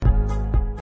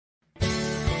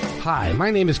Hi, my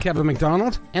name is Kevin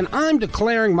McDonald, and I'm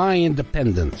declaring my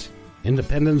independence.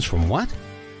 Independence from what?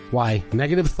 Why,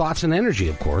 negative thoughts and energy,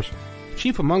 of course.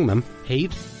 Chief among them,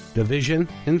 hate, division,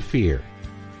 and fear.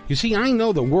 You see, I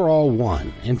know that we're all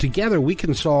one, and together we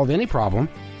can solve any problem,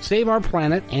 save our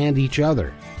planet and each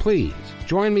other. Please,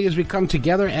 join me as we come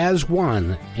together as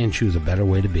one and choose a better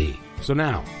way to be. So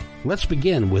now, let's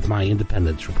begin with my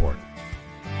independence report.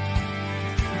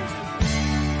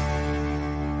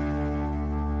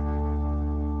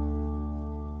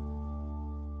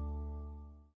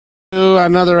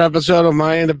 Another episode of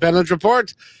my Independence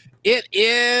Report. It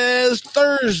is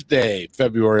Thursday,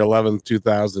 February 11th,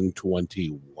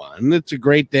 2021. It's a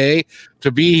great day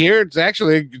to be here. It's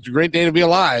a great day to be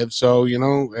alive. So,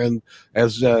 and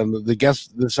as the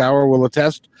guest this hour will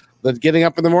attest, that getting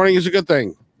up in the morning is a good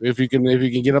thing. If you can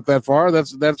get up that far,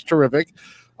 that's terrific.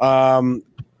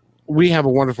 We have a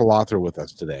wonderful author with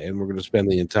us today, and we're going to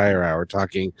spend the entire hour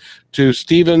talking to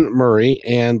Stephen Murray,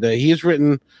 and he's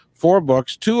written 4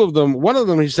 books. 2 of them, one of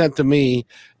them he sent to me,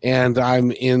 and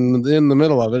I'm in the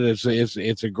middle of it.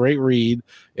 It's a great read.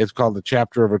 It's called The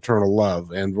Chapter of Eternal Love,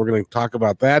 and we're going to talk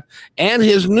about that and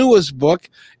his newest book,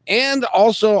 and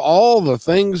also all the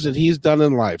things that he's done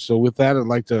in life. So with that, I'd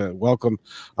like to welcome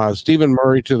Stephen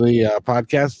Murray to the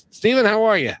podcast. Stephen, how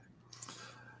are you?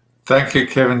 Thank you,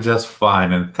 Kevin. Just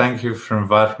fine, and thank you for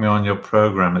inviting me on your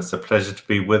program. It's a pleasure to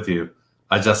be with you.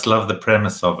 I just love the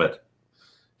premise of it.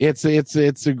 It's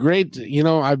a great,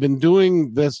 I've been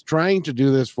trying to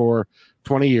do this for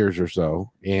 20 years or so.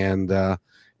 And I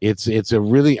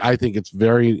think it's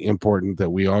very important that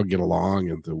we all get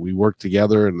along and that we work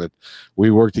together and that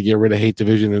we work to get rid of hate,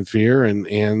 division, and fear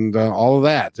and all of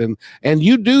that. And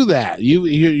you do that.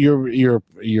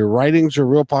 Your writings are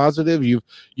real positive.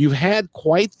 You've had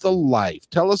quite the life.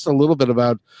 Tell us a little bit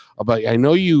about, I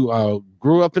know you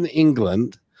grew up in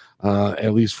England,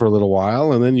 at least for a little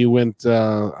while, and then you went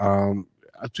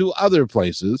to other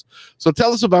places. So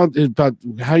tell us about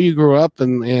how you grew up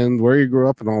and where you grew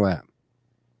up and all that.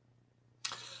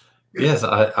 Yes,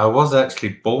 I was actually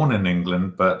born in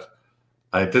England, but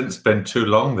I didn't spend too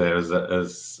long there,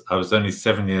 as I was only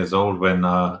 7 years old when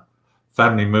our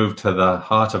family moved to the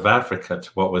heart of Africa, to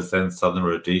what was then Southern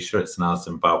Rhodesia. It's now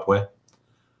Zimbabwe.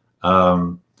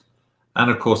 And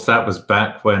of course, that was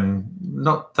back when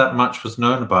not that much was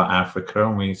known about Africa,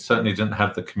 and we certainly didn't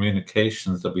have the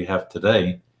communications that we have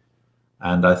today.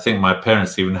 And I think my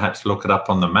parents even had to look it up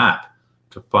on the map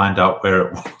to find out where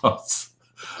it was.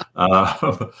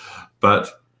 But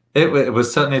it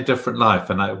was certainly a different life,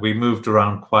 and we moved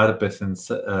around quite a bit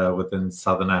within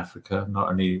Southern Africa, not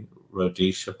only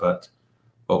Rhodesia, but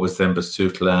what was then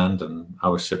Basutoland, and I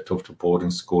was shipped off to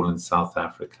boarding school in South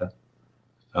Africa.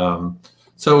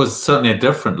 So it was certainly a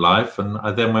different life, and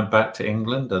I then went back to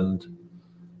England and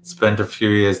spent a few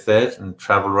years there and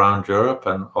traveled around Europe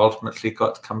and ultimately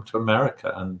got to come to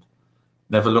America and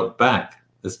never looked back.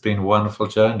 It's been a wonderful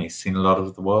journey, seen a lot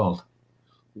of the world.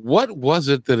 What was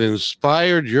it that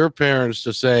inspired your parents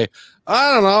to say,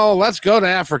 I don't know, let's go to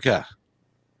Africa?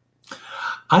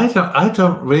 I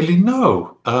don't really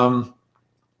know.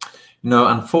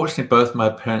 Unfortunately, both my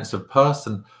parents have passed,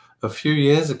 and a few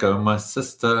years ago, my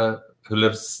sister,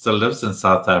 who still lives in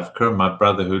South Africa, and my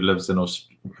brother who lived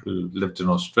in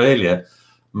Australia,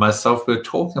 myself, we were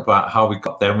talking about how we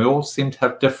got there, and we all seemed to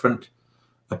have different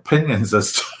opinions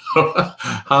as to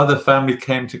how the family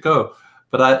came to go.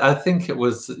 But I think it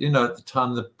was, at the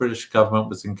time the British government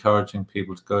was encouraging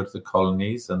people to go to the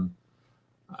colonies, and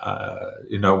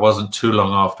it wasn't too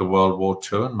long after World War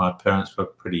II, and my parents were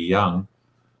pretty young,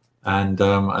 and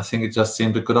I think it just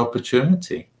seemed a good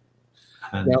opportunity.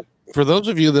 And now, for those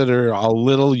of you that are a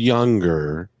little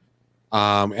younger,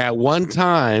 at one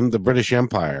time the British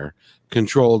Empire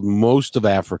controlled most of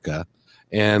Africa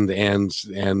and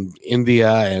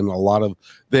India, and a lot of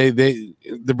the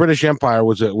British Empire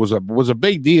was a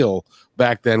big deal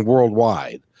back then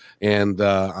worldwide, and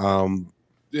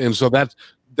so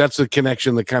that's the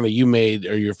connection that kind of you made,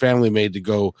 or your family made, to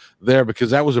go there,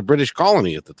 because that was a British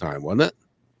colony at the time, wasn't it?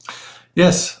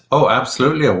 Yes. Oh,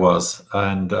 absolutely it was.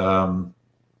 And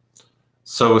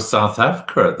so was South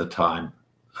Africa at the time.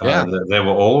 Yeah. They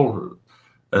were all,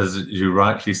 as you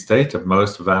rightly stated,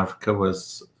 most of Africa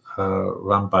was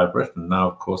run by Britain. Now,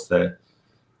 of course,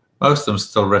 most of them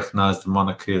still recognize the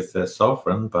monarchy as their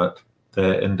sovereign, but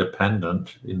they're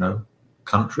independent,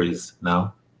 countries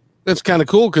now. That's kind of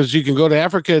cool, because you can go to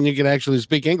Africa and you can actually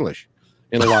speak English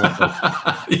in a lot of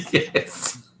places.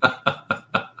 Yes.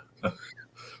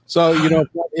 So,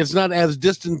 it's not as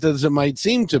distant as it might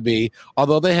seem to be,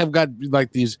 although they have got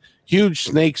like these huge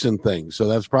snakes and things. So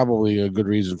that's probably a good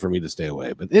reason for me to stay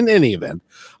away. But in any event,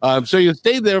 so you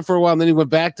stayed there for a while, and then you went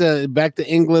back to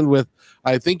England with,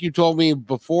 I think you told me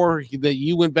before that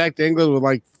you went back to England with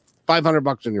like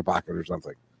 $500 in your pocket or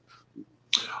something.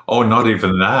 Oh, not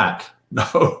even that.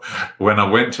 No, when I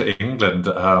went to England,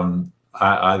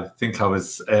 I think I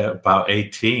was about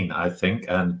 18, I think,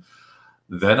 and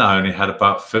then I only had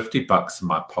about $50 in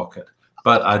my pocket.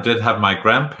 But I did have my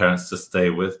grandparents to stay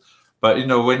with. But,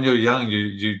 when you're young,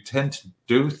 you tend to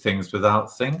do things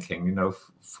without thinking.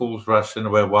 Fools rush in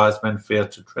where wise men fear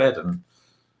to tread. And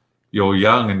you're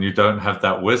young and you don't have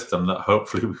that wisdom that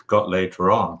hopefully we've got later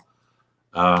on.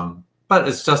 But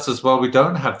it's just as well we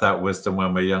don't have that wisdom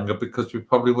when we're younger, because we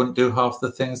probably wouldn't do half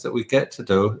the things that we get to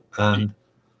do. And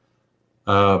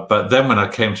but then when I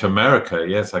came to America,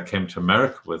 yes, I came to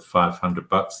America with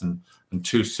 $500 and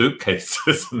 2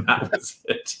 suitcases, and that was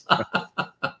it.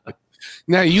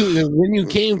 Now, when you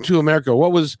came to America,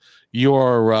 what was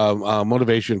your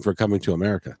motivation for coming to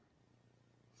America?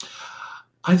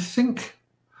 I think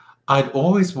I'd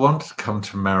always wanted to come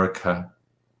to America.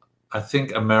 I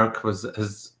think America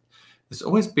has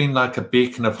always been like a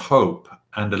beacon of hope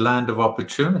and a land of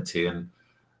opportunity. And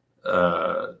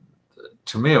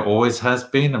to me, it always has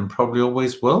been and probably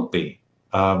always will be.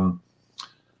 And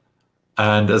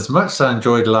as much as I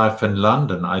enjoyed life in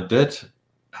London, I did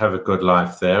have a good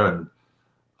life there. And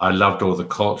I loved all the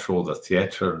culture, all the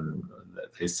theatre. And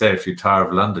they say if you tire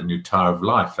of London, you tire of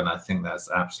life. And I think that's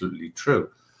absolutely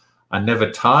true. I never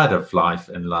tired of life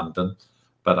in London,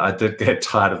 but I did get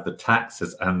tired of the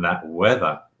taxes and that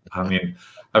weather. I mean,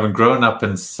 having grown up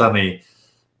in sunny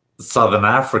Southern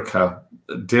Africa,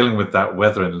 dealing with that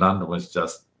weather in London was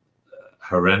just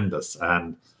horrendous.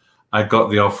 And I got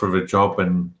the offer of a job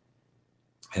in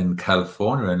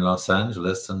California, in Los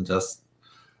Angeles, and just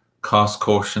cast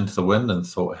caution to the wind and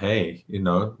thought, hey,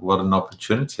 what an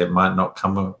opportunity. It might not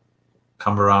come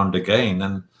around again.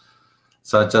 And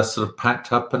so I just sort of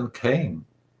packed up and came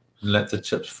and let the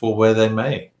chips fall where they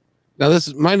may. Now,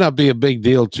 this might not be a big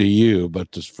deal to you, but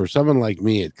just for someone like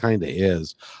me, it kind of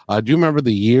is. Do you remember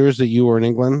the years that you were in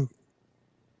England?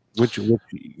 Which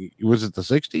was it, the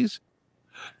 60s?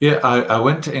 Yeah, I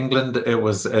went to England. It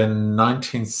was in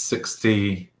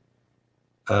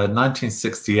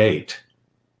 1968,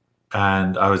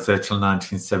 and I was there till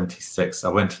 1976. I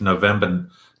went in November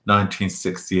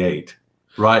 1968,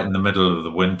 right in the middle of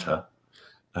the winter.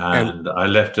 And I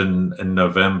left in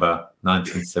November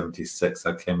 1976.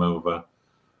 I came over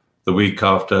the week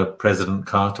after President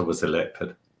Carter was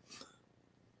elected.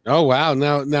 Oh, wow.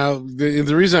 Now,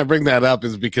 the reason I bring that up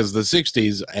is because the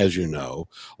 60s, as you know,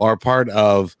 are part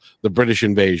of the British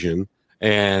invasion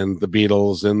and the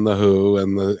Beatles and the Who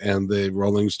and the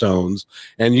Rolling Stones.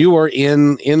 And you were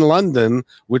in London,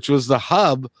 which was the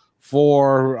hub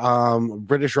for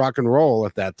British rock and roll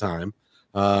at that time.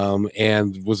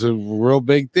 And was a real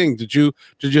big thing. Did you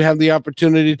have the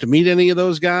opportunity to meet any of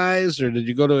those guys, or did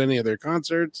you go to any of their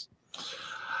concerts?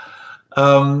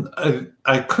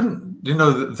 I couldn't,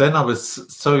 then I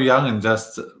was so young and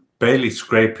just barely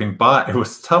scraping by. It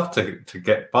was tough to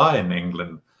get by in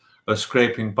England, or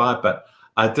scraping by, but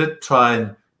I did try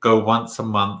and go once a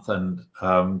month and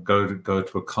go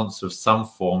to a concert of some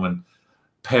form and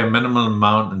pay a minimal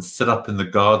amount and sit up in the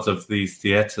guards of these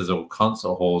theaters or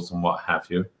concert halls and what have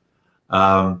you.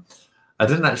 I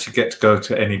didn't actually get to go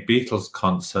to any Beatles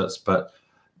concerts, but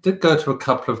did go to a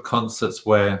couple of concerts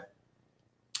where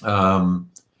there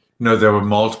were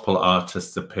multiple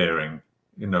artists appearing,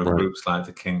 right. Groups like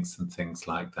the Kinks and things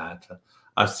like that.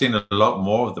 I've seen a lot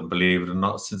more of them, believe it or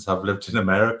not, since I've lived in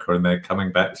America, and they're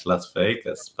coming back to Las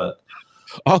Vegas. But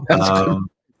that's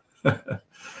good.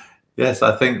 Yes,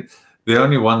 I think the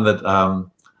only one that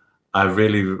I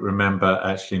really remember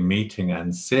actually meeting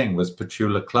and seeing was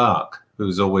Petula Clark,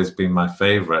 who's always been my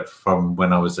favorite from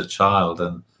when I was a child.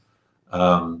 And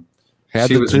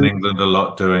she was in England a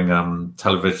lot doing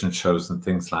television shows and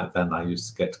things like that. And I used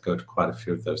to get to go to quite a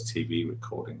few of those TV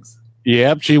recordings.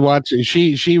 Yep, she watched.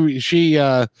 She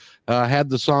had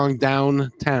the song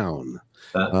Downtown.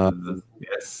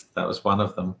 Yes, that was one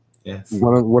of them. Yes,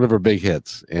 one of her big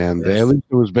hits, and yes. At least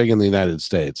it was big in the United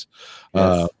States.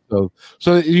 Yes.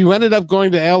 So you ended up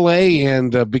going to L.A.,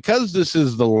 and because this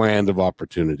is the land of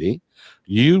opportunity,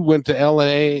 you went to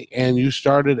L.A. and you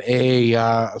started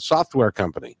a software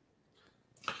company.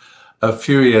 A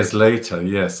few years later,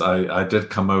 yes, I did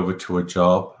come over to a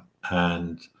job,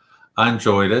 and I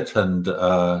enjoyed it, and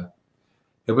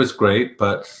it was great.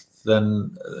 But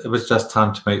then it was just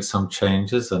time to make some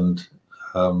changes, and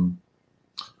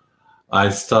I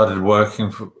started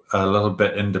working a little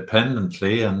bit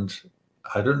independently, and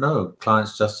I don't know,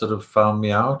 clients just sort of found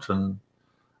me out, and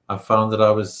I found that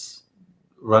I was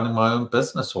running my own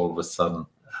business all of a sudden.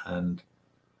 And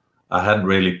I hadn't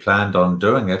really planned on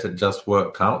doing it. It just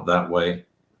worked out that way.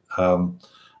 And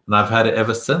I've had it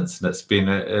ever since, and it's been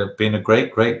a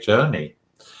great, great journey.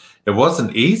 It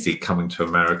wasn't easy coming to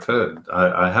America.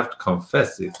 I have to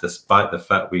confess, despite the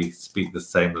fact we speak the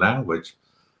same language,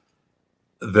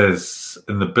 in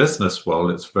the business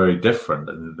world, it's very different,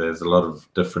 and there's a lot of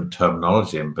different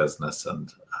terminology in business,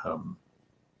 and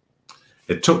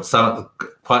it took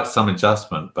quite some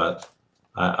adjustment, but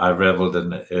I reveled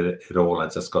in it all. I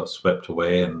just got swept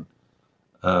away, and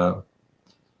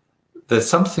there's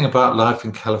something about life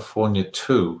in California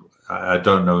too. I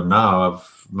don't know now,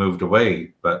 I've moved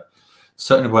away, but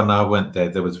certainly when I went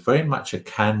there was very much a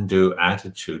can-do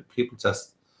attitude. People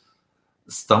just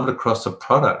stumbled across a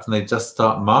product and they just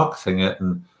start marketing it,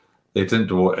 and they didn't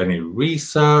do any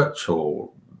research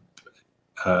or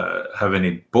have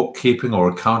any bookkeeping or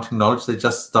accounting knowledge. They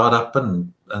just start up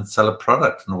and sell a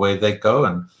product, and away they go,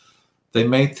 and they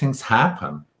made things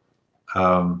happen.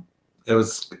 It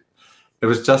was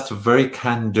just a very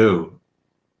can-do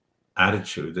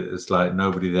attitude. It's like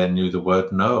nobody there knew the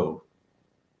word no.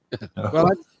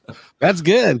 Well, that's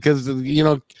good, because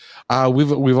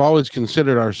we've always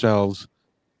considered ourselves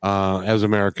as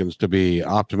Americans to be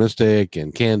optimistic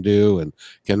and can do and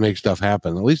can make stuff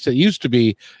happen. At least it used to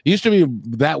be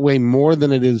that way more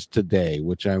than it is today,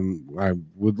 which I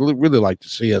would really like to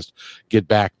see us get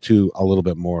back to a little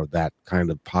bit more of that kind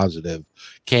of positive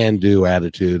can do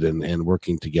attitude and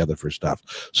working together for stuff.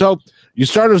 So you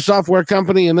started a software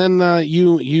company, and then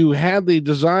you had the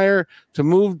desire to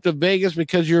move to Vegas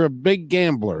because you're a big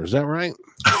gambler. Is that right?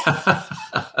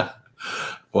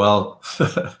 Well,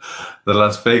 the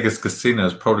Las Vegas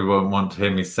casinos probably won't want to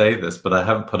hear me say this, but I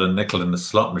haven't put a nickel in the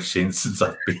slot machine since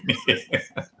I've been here.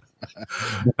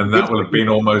 And that will have been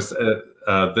almost,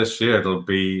 this year, it'll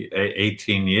be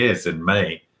 18 years in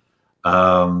May.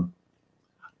 Oddly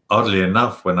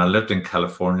enough, when I lived in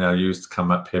California, I used to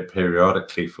come up here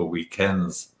periodically for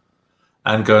weekends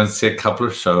and go and see a couple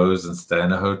of shows and stay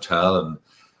in a hotel and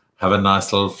have a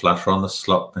nice little flutter on the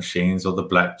slot machines or the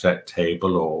blackjack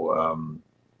table, or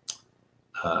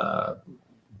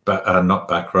not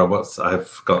baccarat. I've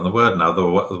forgotten the word now. The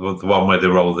one where they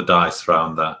roll the dice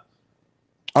around that.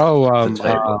 Gosh,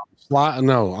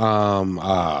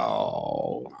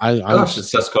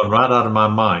 it's just gone right out of my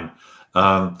mind.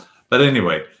 But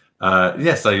anyway,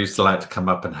 yes, I used to like to come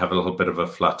up and have a little bit of a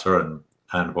flutter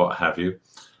and what have you,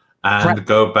 and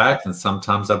go back. And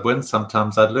sometimes I'd win,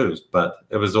 sometimes I'd lose, but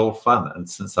it was all fun. And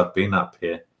since I've been up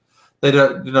here, they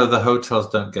don't, the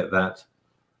hotels don't get that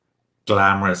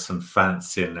glamorous and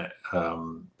fancy and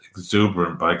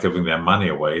exuberant by giving their money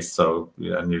away. So,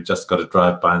 and you've just got to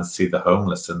drive by and see the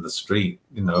homeless in the street,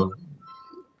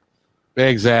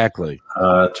 Exactly.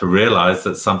 To realize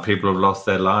that some people have lost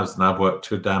their lives, and I've worked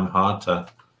too damn hard to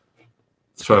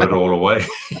throw it all away.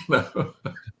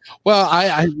 Well,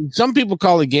 I some people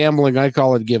call it gambling. I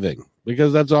call it giving,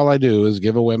 because that's all I do is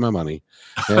give away my money.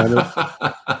 And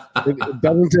it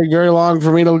doesn't take very long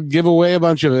for me to give away a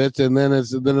bunch of it, and then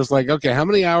it's like, okay, how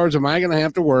many hours am I going to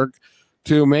have to work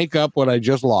to make up what I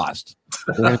just lost?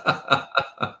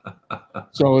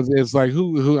 So it's like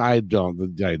who I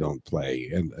don't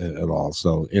play at all.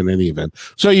 So in any event,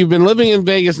 so you've been living in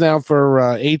Vegas now for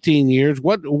 18 years.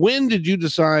 When did you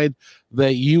decide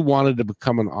that you wanted to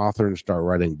become an author and start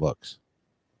writing books?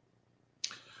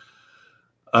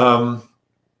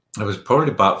 It was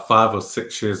probably about 5 or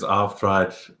 6 years after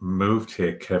I'd moved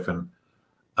here, Kevin.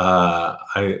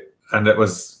 And it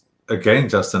was, again,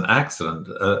 just an accident.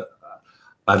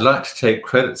 I'd like to take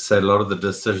credit, say a lot of the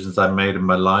decisions I made in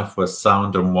my life were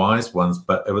sound and wise ones,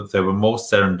 but they were more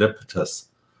serendipitous.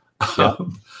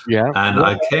 Yeah. And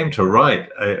I came to write.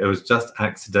 It was just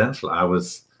accidental. I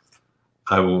was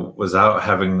out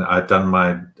I'd done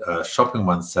my shopping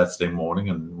one Saturday morning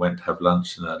and went to have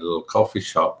lunch in a little coffee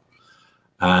shop.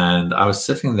 And I was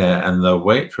sitting there, and the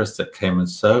waitress that came and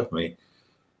served me,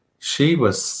 she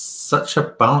was such a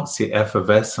bouncy,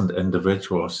 effervescent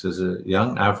individual. She was a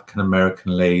young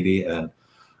African-American lady, and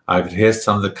I could hear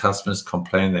some of the customers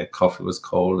complain their coffee was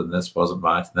cold and this wasn't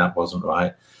right and that wasn't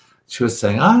right. She was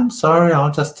saying, "I'm sorry,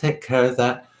 I'll just take care of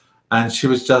that." And she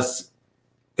was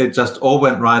it just all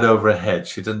went right over her head.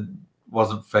 She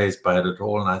wasn't fazed by it at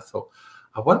all. And I thought,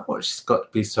 I wonder what she's got to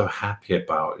be so happy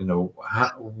about.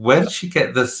 Where did she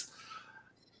get this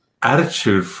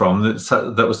attitude from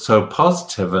that was so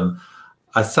positive? And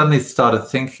I suddenly started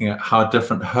thinking how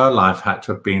different her life had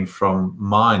to have been from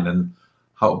mine, and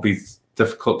how it would be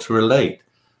difficult to relate.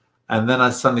 And then I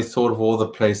suddenly thought of all the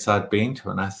places I'd been to,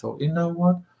 and I thought, you know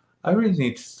what? I really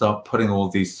need to start putting all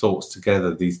these thoughts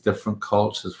together, these different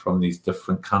cultures from these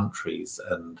different countries,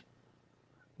 and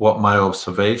what my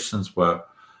observations were.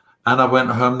 And I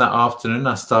went home that afternoon.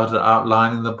 I started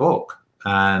outlining the book,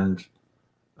 and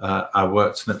I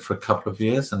worked on it for a couple of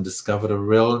years and discovered a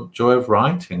real joy of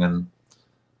writing, and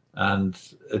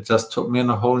it just took me in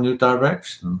a whole new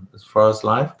direction as far as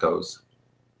life goes.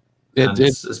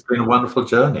 It's been a wonderful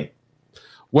journey.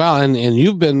 Well, and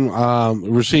you've been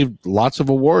received lots of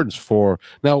awards for.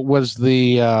 Now, was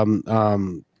the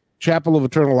Chapel of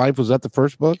Eternal Life, was that the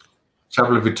first book?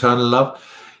 Chapel of Eternal Love?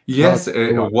 Yes,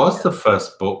 it was the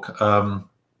first book.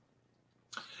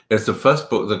 It's the first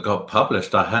book that got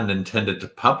published. I hadn't intended to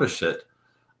publish it.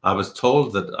 I was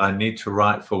told that I need to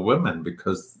write for women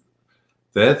because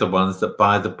they're the ones that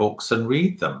buy the books and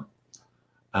read them.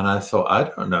 And I thought, I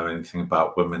don't know anything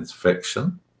about women's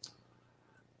fiction.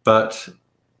 But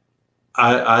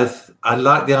I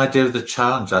like the idea of the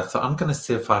challenge. I thought, I'm going to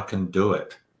see if I can do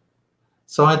it.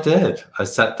 So I did. I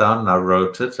sat down and I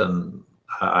wrote it, and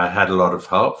I had a lot of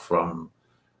help from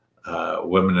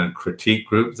Women in Critique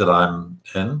group that I'm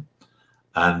in,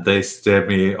 and they steered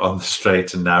me on the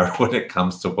straight and narrow when it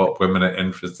comes to what women are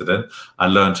interested in. I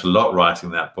learned a lot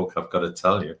writing that book, I've got to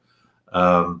tell you.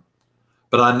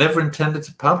 But I never intended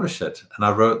to publish it. And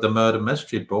I wrote the murder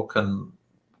mystery book, and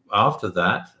after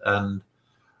that, and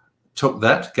took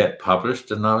that to get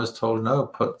published, and I was told, no,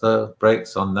 put the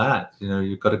brakes on that. You know,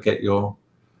 you've got to get your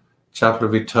Chapel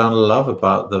of Eternal Love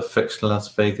about the fictional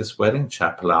Las Vegas wedding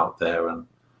chapel out there. And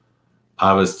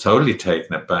I was totally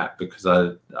taken aback because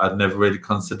I'd never really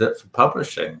considered it for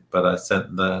publishing. But I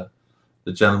sent the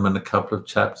gentleman a couple of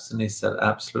chapters, and he said,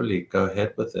 absolutely, go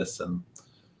ahead with this. And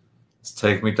it's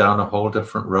taken me down a whole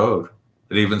different road.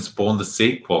 It even spawned the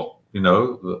sequel. You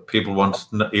know, people want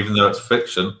to know, even though it's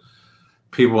fiction,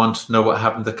 people want to know what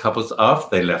happened to couples after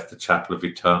they left the Chapel of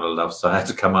Eternal Love. So I had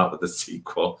to come up with a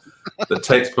sequel that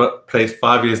takes place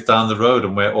 5 years down the road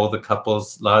and where all the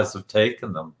couples' lives have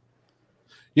taken them.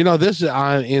 You know, this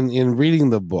in reading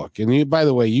the book, and you, by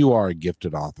the way, you are a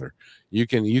gifted author. You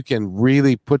can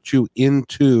really put you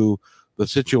into the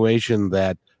situation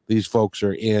that these folks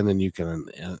are in, and you can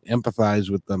empathize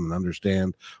with them and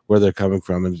understand where they're coming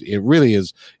from. And it really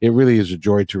is a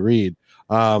joy to read.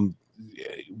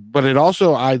 But it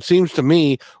also, it seems to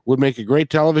me, would make a great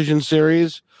television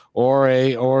series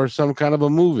or some kind of a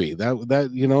movie. That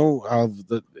you know,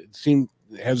 it seemed.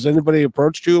 Has anybody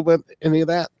approached you about any of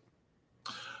that?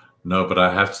 No, but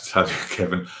I have to tell you,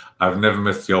 Kevin, I've never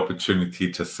missed the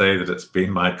opportunity to say that it's been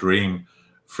my dream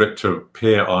for it to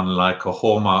appear on like a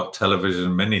Hallmark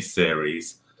television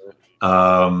miniseries,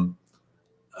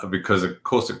 because of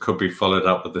course it could be followed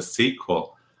up with a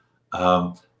sequel.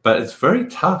 But it's very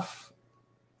tough.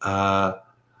 But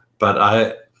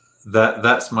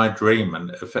that's my dream,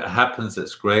 and if it happens,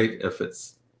 it's great. If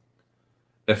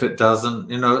it doesn't,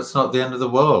 you know, it's not the end of the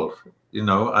world. You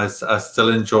know, I still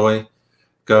enjoy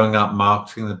going out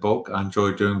marketing the book. I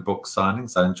enjoy doing book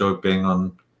signings. I enjoy being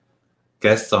on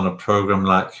guests on a program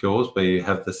like yours, where you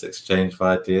have this exchange of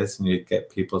ideas and you get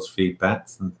people's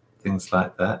feedbacks and things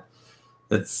like that.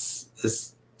 It's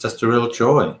just a real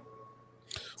joy.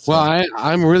 So. Well,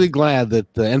 I'm really glad that,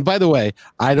 and by the way,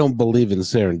 I don't believe in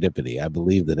serendipity. I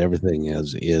believe that everything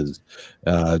has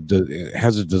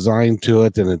a design to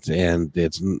it, and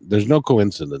it's there's no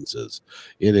coincidences.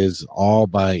 It is all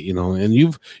by, you know, and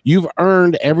you've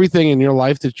earned everything in your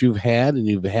life that you've had, and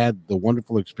you've had the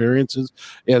wonderful experiences.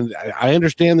 And I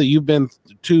understand that you've been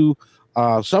to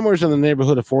somewhere in the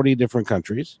neighborhood of 40 different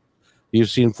countries.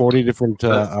 You've seen 40 different.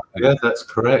 Yeah, that's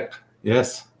correct.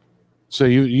 Yes. So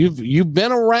you've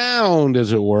been around,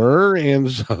 as it were,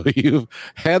 and so you've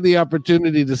had the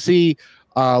opportunity to see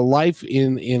life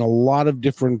in a lot of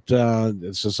different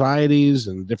societies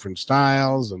and different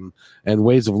styles and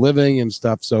ways of living and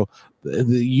stuff. So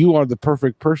you are the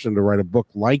perfect person to write a book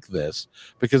like this,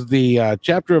 because the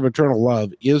Chapter of Eternal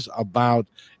Love is about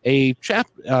a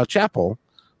chapel.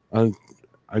 I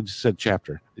just said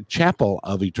chapter. Chapel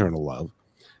of Eternal Love.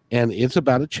 And it's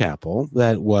about a chapel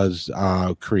that was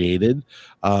created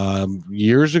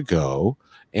years ago,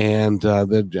 and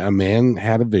a man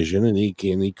had a vision, and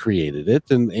he created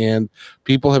it, and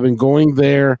people have been going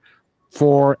there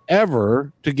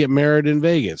forever to get married in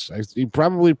Vegas.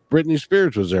 Probably Britney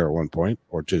Spears was there at one point,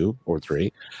 or two, or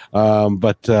three,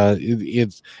 but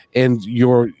it's, and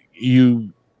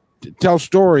you tell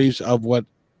stories of what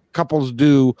couples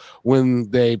do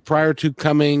when they, prior to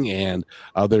coming, and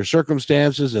their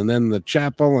circumstances, and then the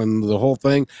chapel and the whole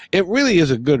thing. It really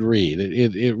is a good read.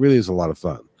 It really is a lot of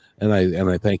fun, and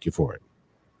I thank you for it.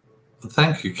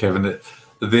 Thank you, Kevin.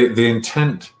 The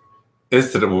intent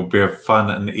is that it will be a fun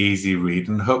and easy read,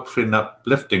 and hopefully an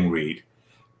uplifting read.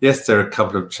 Yes, there are a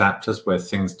couple of chapters where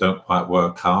things don't quite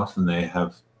work out and they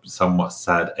have somewhat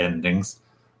sad endings,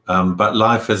 but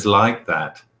life is like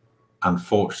that,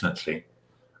 unfortunately.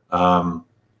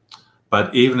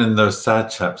 But even in those sad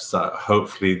chapters,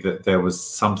 hopefully that there was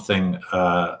something,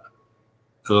 a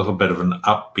little bit of an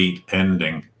upbeat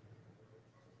ending.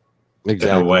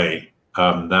 Exactly. In a way.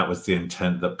 That was the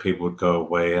intent, that people would go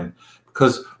away, and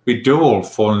because we do all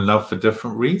fall in love for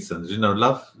different reasons. You know,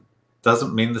 love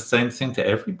doesn't mean the same thing to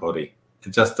everybody.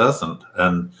 It just doesn't.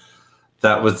 And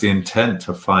that was the intent,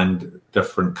 to find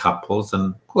different couples.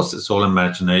 And of course, it's all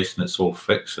imagination. It's all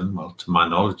fiction. Well, to my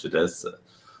knowledge, it is.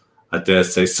 I dare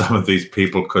say some of these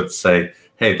people could say,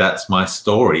 hey, that's my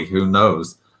story. Who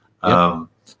knows? Yep.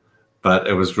 But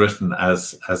it was written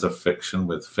as a fiction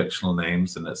with fictional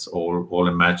names, and it's all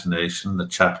imagination. The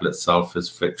chapel itself is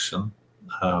fiction.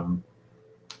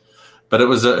 But it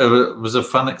was a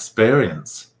fun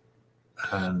experience.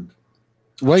 And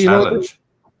well, you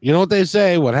know what they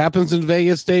say: what happens in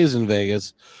Vegas stays in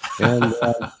Vegas, and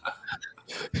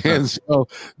and so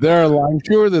I'm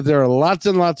sure that there are lots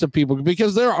and lots of people,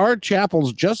 because there are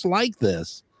chapels just like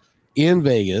this in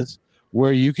Vegas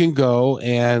where you can go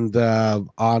and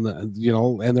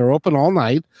and they're open all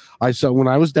night. When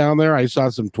I was down there, I saw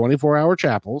some 24-hour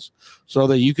chapels, so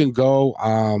that you can go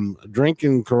drink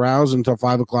and carouse until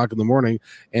 5:00 in the morning,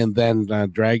 and then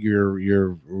drag your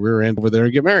rear end over there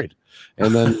and get married,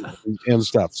 and then and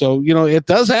stuff. So it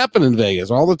does happen in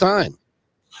Vegas all the time.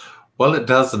 Well, it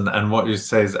doesn't, and what you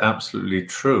say is absolutely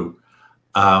true.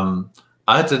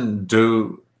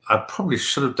 I probably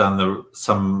should have done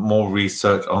some more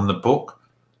research on the book,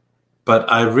 but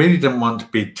I really didn't want to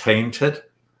be tainted.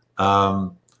 I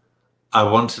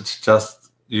wanted to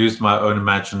just use my own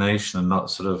imagination and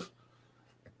not sort of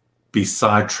be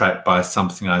sidetracked by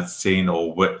something I'd seen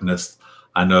or witnessed.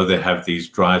 I know they have these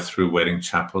drive-through wedding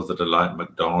chapels that are like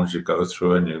McDonald's. You go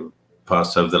through and you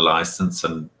pass over the license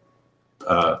and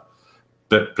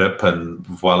blip, blip, and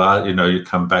voila, you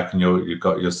come back and you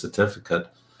got your certificate.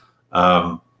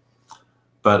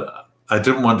 But I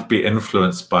didn't want to be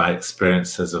influenced by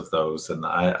experiences of those. And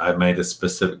I made a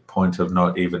specific point of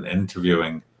not even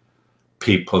interviewing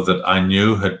people that I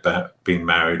knew had been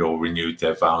married or renewed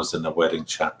their vows in a wedding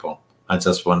chapel. I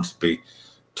just wanted to be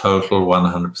total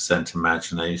 100%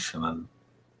 imagination. And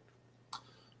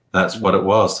that's what it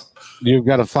was. You've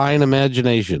got a fine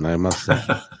imagination, I must say.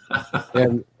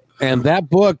 And that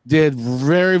book did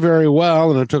very, very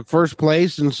well. And it took first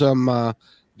place in some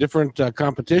different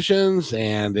competitions,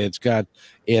 and it's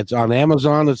on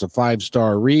Amazon. It's a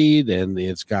 5-star read, and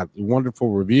it's got wonderful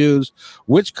reviews,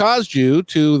 which caused you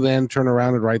to then turn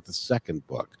around and write the second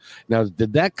book. Now,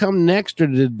 did that come next, or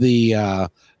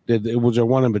was there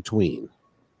one in between?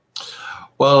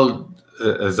 Well,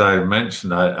 as I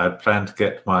mentioned, I planned to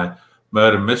get my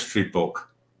murder mystery book.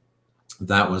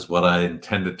 That was what I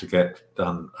intended to get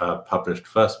done, published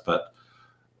first, but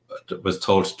was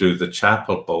told to do the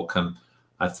chapel book. And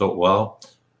I thought, well,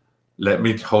 let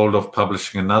me hold off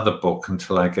publishing another book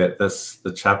until I get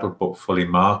the chapel book fully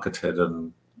marketed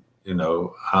and,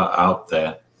 out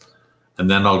there. And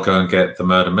then I'll go and get the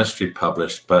murder mystery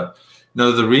published. But,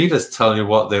 the readers tell you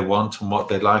what they want and what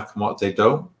they like and what they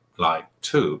don't like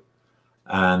too.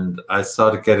 And I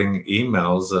started getting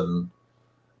emails and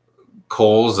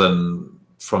calls and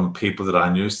from people that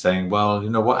I knew saying, well,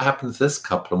 what happened to this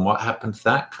couple and what happened to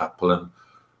that couple? And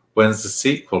when's the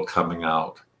sequel coming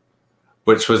out?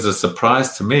 Which was a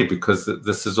surprise to me, because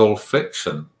this is all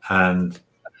fiction. And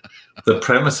the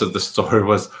premise of the story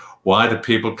was, why do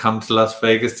people come to Las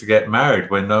Vegas to get married?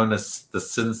 We're known as the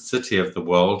Sin City of the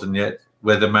world, and yet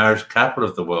we're the marriage capital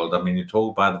of the world. I mean, you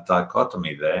talk about a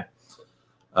dichotomy there,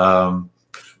 a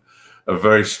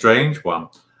very strange one.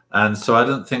 And so I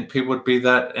didn't think people would be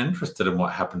that interested in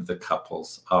what happened to the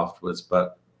couples afterwards.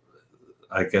 But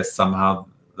I guess somehow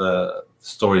the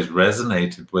stories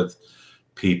resonated with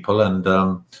people.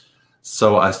 And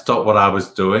so I stopped what I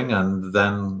was doing and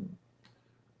then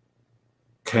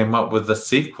came up with a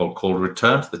sequel called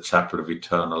Return to the Chapel of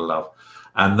Eternal Love.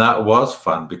 And that was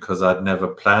fun, because I'd never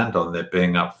planned on there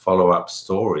being follow-up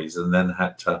stories, and then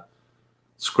had to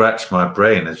scratch my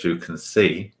brain, as you can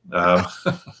see. And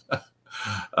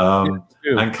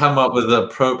come up with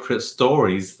appropriate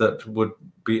stories that would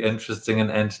be interesting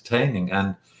and entertaining,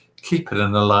 and keep it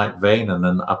in a light vein and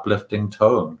an uplifting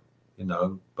tone.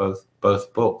 Both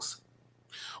books.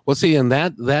 Well, see, and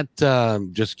that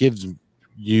just gives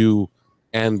you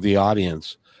and the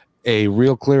audience a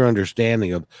real clear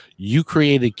understanding of you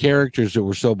created characters that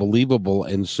were so believable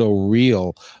and so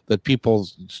real that people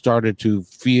started to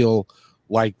feel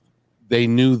like they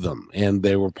knew them and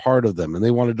they were part of them and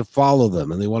they wanted to follow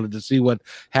them and they wanted to see what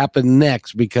happened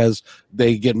next because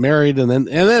they get married and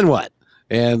then what?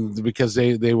 And because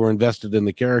they were invested in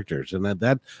the characters, and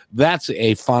that's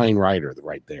a fine writer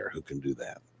right there who can do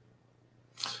that.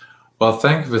 Well,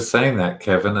 thank you for saying that,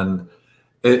 Kevin. And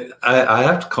I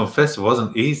have to confess, it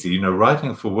wasn't easy,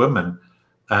 writing for women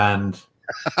and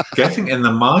getting in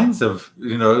the minds of,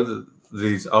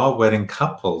 these wedding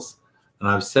couples. And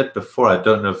I've said before, I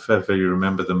don't know if ever you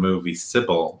remember the movie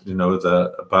Sybil,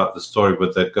 about the story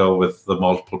with the girl with the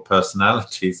multiple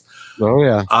personalities. Oh,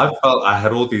 yeah. I felt I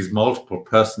had all these multiple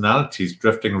personalities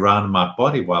drifting around in my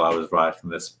body while I was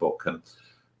writing this book and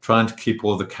trying to keep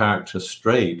all the characters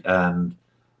straight. And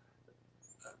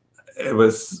it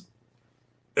was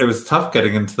tough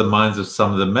getting into the minds of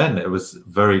some of the men. It was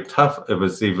very tough. It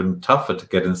was even tougher to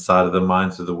get inside of the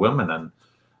minds of the women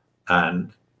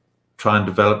and try and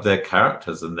develop their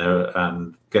characters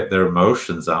and get their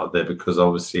emotions out there, because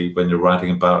obviously when you're writing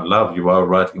about love, you are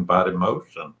writing about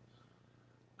emotion.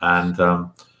 And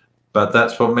but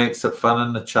that's what makes it fun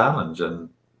and a challenge. And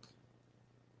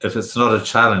if it's not a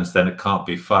challenge, then it can't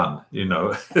be fun,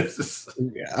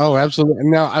 Oh, absolutely.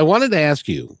 Now, I wanted to ask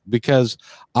you, because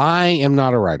I am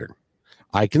not a writer.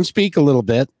 I can speak a little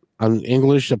bit.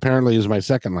 English apparently is my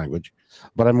second language,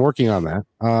 but I'm working on that.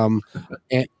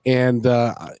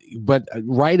 But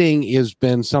writing has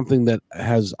been something that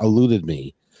has eluded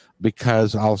me,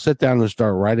 because I'll sit down and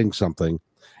start writing something,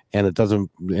 and it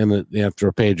doesn't, and after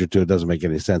a page or two, it doesn't make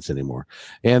any sense anymore.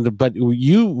 But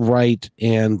you write,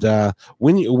 and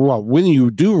when you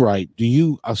do write, do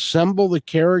you assemble the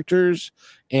characters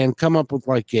and come up with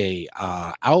like a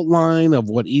outline of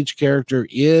what each character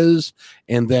is,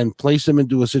 and then place them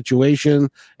into a situation,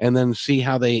 and then see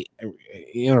how they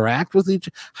interact with each?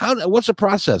 What's the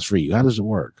process for you? How does it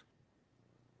work?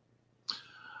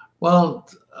 Well,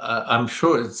 I'm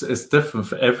sure it's different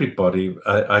for everybody.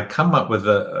 I come up with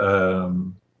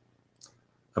a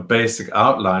basic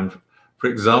outline. For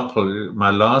example,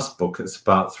 my last book, it's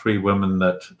about three women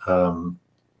that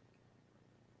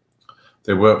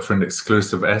they work for an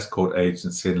exclusive escort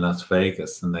agency in Las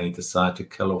Vegas, and they decide to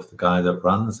kill off the guy that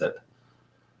runs it.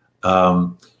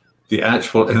 The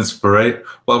actual inspiration,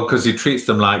 well, because he treats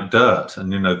them like dirt,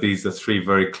 and these are three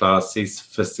very classy,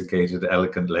 sophisticated,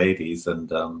 elegant ladies,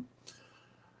 and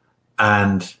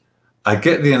I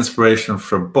get the inspiration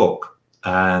from a book,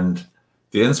 and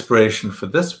the inspiration for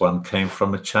this one came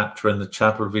from a chapter in the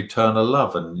Chapel of Eternal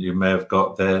Love, and you may have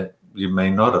got there, you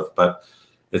may not have, but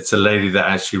it's a lady that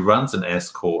actually runs an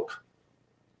escort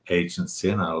agency,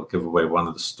 and I'll give away one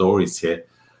of the stories here.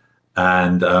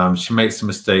 And she makes a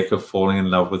mistake of falling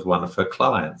in love with one of her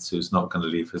clients who's not going to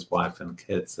leave his wife and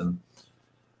kids.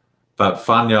 But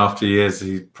finally, after years,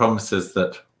 he promises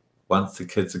that once the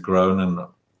kids are grown and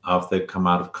after they've come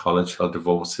out of college, he'll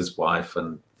divorce his wife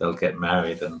and they'll get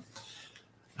married.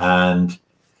 And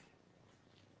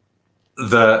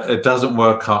it doesn't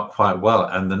work out quite well.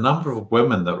 And the number of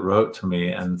women that wrote to me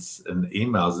and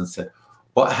emails and said,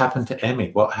 "What happened to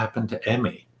Emmy? What happened to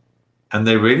Emmy?" And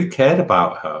they really cared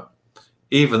about her,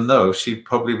 even though she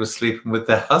probably was sleeping with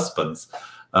their husbands.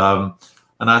 And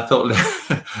I thought,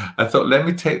 let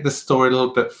me take the story a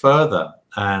little bit further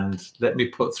and let me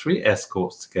put three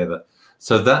escorts together.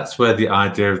 So that's where the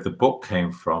idea of the book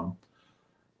came from.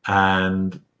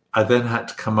 And I then had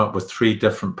to come up with three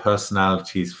different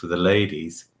personalities for the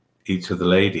ladies, each of the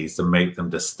ladies, and make them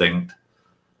distinct.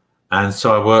 And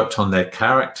so I worked on their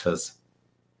characters.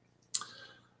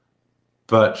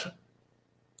 But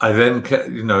I then,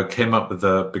 came up with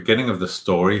the beginning of the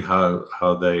story,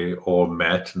 how they all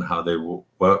met and how they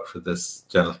worked for this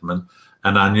gentleman.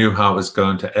 And I knew how it was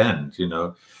going to end,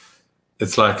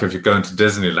 It's like if you're going to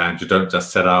Disneyland, you don't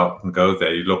just set out and go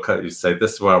there. You say,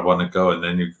 this is where I want to go. And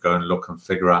then you go and look and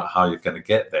figure out how you're going to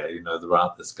get there, the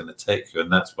route that's going to take you.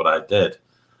 And that's what I did.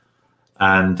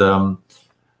 And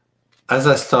as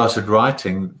I started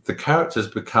writing, the characters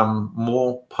become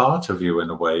more part of you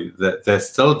in a way that they're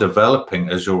still developing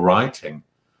as you're writing.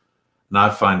 And I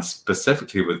find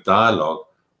specifically with dialogue,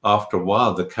 after a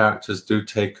while, the characters do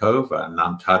take over, and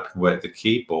I'm typing away at the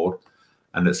keyboard,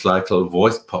 and it's like a little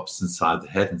voice pops inside the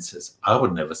head and says, "I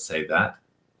would never say that.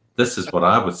 This is what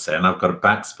I would say." And I've got a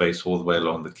backspace all the way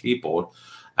along the keyboard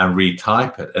and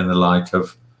retype it in the light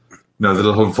of, the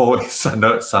little voice. I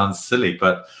know it sounds silly,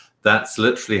 but that's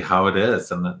literally how it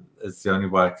is. And it's the only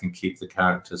way I can keep the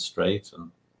characters straight.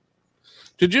 And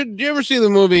Did you ever see the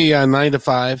movie 9 to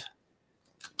 5?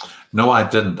 No, I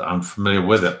didn't. I'm familiar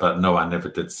with it, but no, I never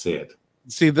did see it.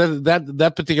 See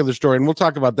that particular story, and we'll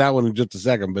talk about that one in just a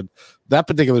second. But that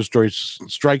particular story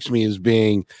strikes me as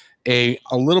being a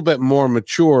little bit more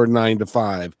mature 9 to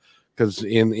 5, because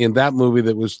in that movie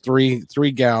that was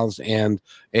three gals and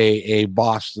a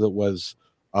boss that was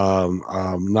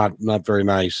not very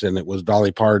nice, and it was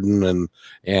Dolly Parton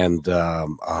and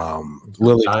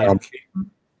Lily Tomlin.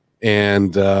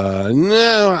 And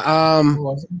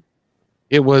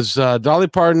it was Dolly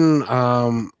Parton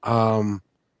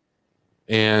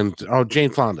and Jane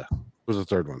Fonda was the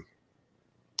third one.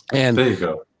 And there you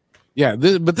go. Yeah,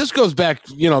 but this goes back,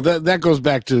 that goes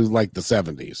back to like the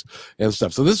 70s and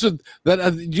stuff. So this is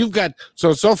that you've got.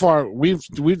 So far we've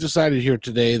decided here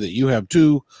today that you have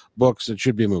 2 books that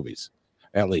should be movies,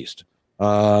 at least.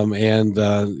 And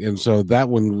so that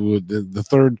one would the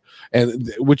third,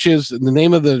 and which is the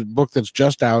name of the book that's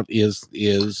just out is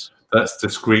That's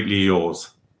Discreetly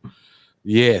Yours.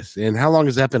 Yes. And how long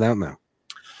has that been out now?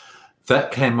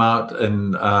 That came out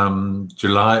in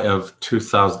July of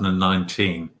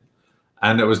 2019.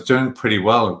 And it was doing pretty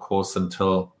well, of course,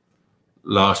 until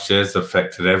last year's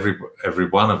affected every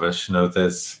one of us.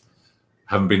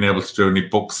 Haven't been able to do any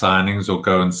book signings or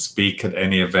go and speak at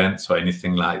any events or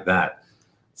anything like that.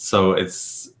 So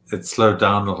it's slowed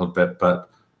down a little bit, but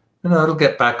it'll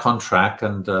get back on track.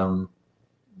 And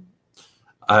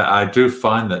I do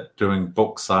find that doing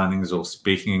book signings or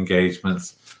speaking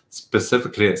engagements,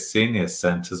 specifically at senior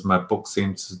centers, my book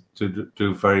seems to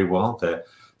do very well there.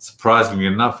 Surprisingly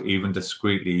enough, even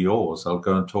Discreetly Yours, I'll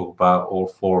go and talk about all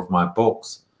 4 of my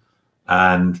books.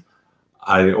 And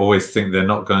I always think they're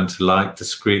not going to like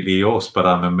Discreetly Yours, but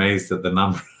I'm amazed at the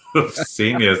number of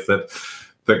seniors that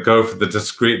go for the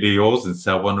Discreetly Yours and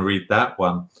say, I want to read that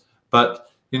one. But,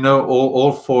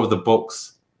 all 4 of the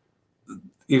books,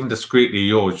 even Discreetly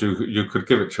Yours, you could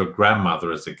give it to your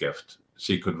grandmother as a gift.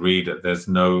 She could read it. There's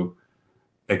no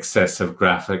excessive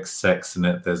graphic sex in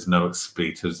it. There's no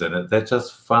expletives in it. They're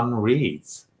just fun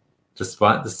reads,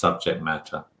 despite the subject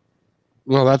matter.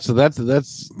 Well, that's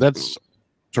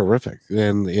terrific,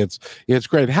 and it's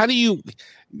great. How do you,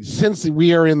 since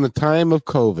we are in the time of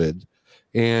COVID,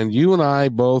 and you and I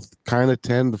both kind of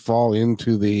tend to fall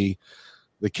into the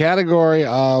category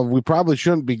of we probably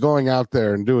shouldn't be going out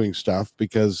there and doing stuff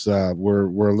because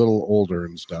we're a little older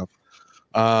and stuff.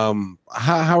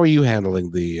 How are you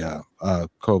handling the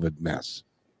COVID mess?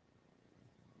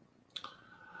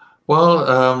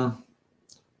 Well,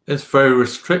 it's very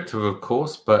restrictive, of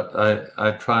course, but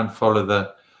I try and follow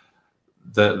the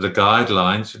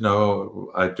guidelines.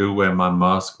 I do wear my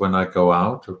mask when I go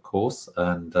out, of course,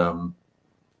 and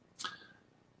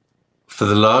for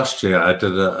the last year, I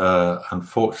did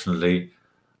unfortunately,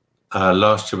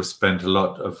 last year we spent a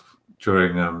lot of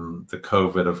during the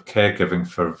COVID of caregiving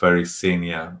for a very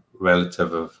senior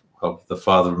relative of the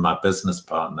father of my business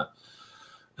partner.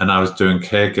 And I was doing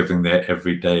caregiving there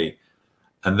every day.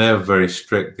 And they were very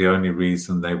strict. The only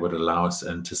reason they would allow us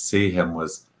in to see him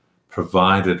was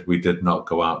provided we did not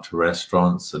go out to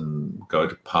restaurants and go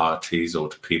to parties or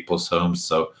to people's homes.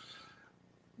 So,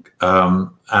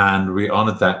 and we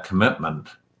honored that commitment.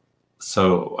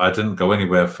 So I didn't go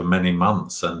anywhere for many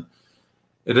months. And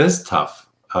it is tough.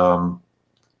 But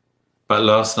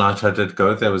last night I did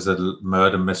go. There was a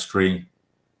murder mystery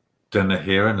dinner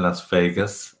here in Las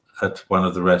Vegas at one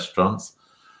of the restaurants.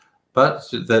 But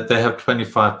they have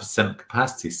 25%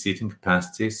 capacity, seating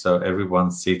capacity. So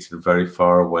everyone's seated very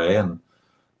far away. And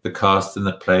the cast in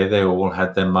the play, they all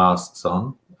had their masks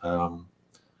on.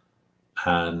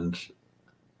 And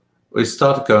we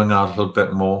started going out a little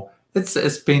bit more.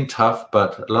 It's been tough,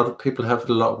 but a lot of people have it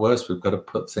a lot worse. We've got to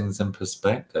put things in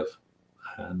perspective.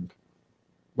 And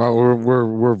well,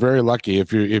 we're very lucky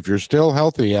if you're still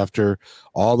healthy after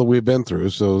all that we've been through.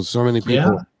 So many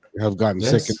people have gotten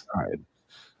sick and died.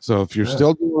 So if you're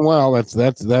still doing well,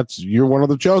 that's you're one of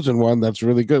the chosen one. That's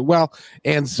really good. Well,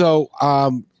 and so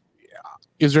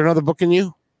is there another book in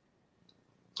you?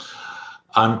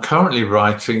 I'm currently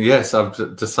writing. Yes, I've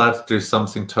decided to do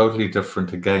something totally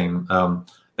different again.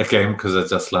 Again, because I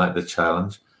just like the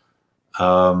challenge.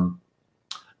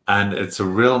 And it's a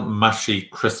real mushy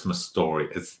Christmas story.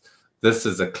 This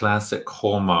is a classic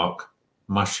Hallmark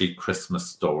mushy Christmas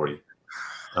story.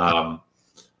 And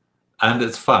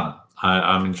it's fun.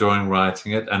 I'm enjoying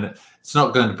writing it. And it's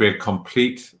not going to be a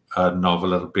complete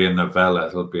novel. It'll be a novella.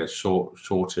 It'll be a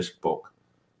shortish book.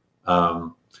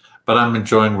 But I'm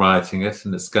enjoying writing it.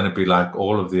 And it's going to be like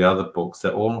all of the other books.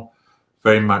 They're all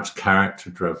very much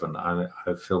character driven. I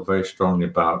feel very strongly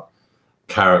about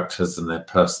characters and their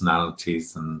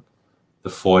personalities and the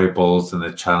foibles and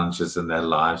the challenges in their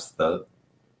lives, the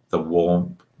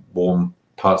warm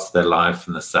parts of their life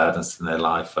and the sadness in their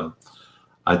life. And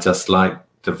I just like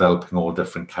developing all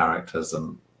different characters.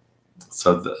 And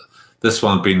so this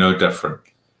one will be no different.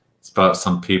 It's about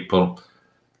some people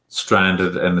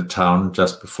stranded in the town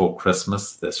just before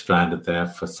Christmas. They're stranded there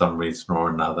for some reason or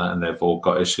another, and they've all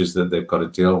got issues that they've got to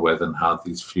deal with, and how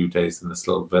these few days in this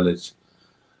little village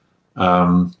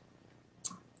turns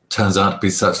out to be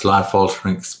such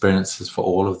life-altering experiences for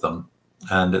all of them.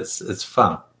 And it's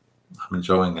fun. I'm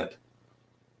enjoying it.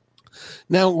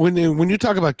 Now, when you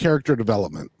talk about character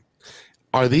development,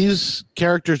 are these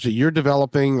characters that you're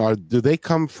developing, do they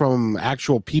come from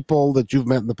actual people that you've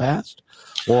met in the past?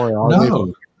 Or are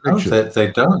No,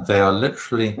 they don't. They are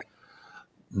literally,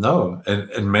 no.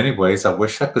 In many ways, I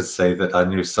wish I could say that I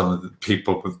knew some of the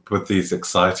people with these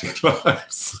exciting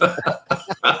lives.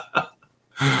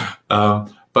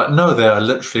 But no, they are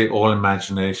literally all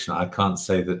imagination. I can't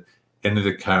say that any of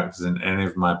the characters in any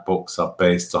of my books are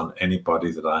based on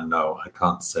anybody that I know. I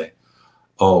can't say,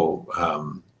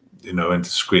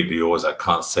 Indiscreetly Yours, I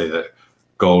can't say that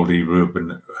Goldie,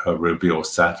 Ruby, or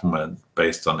Saturn were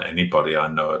based on anybody I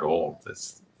know at all.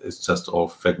 It's just all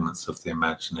figments of the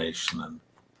imagination, and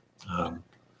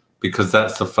because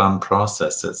that's the fun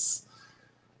process. It's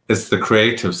the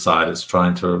creative side. It's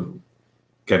trying to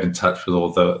get in touch with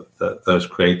all those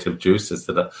creative juices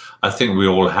that I think we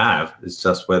all have. It's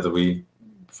just whether we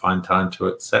find time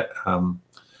to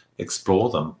explore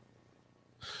them.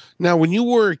 Now, when you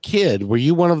were a kid, were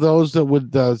you one of those that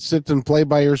would sit and play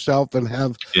by yourself and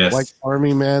have like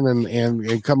army men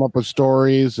and come up with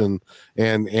stories and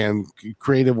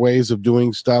creative ways of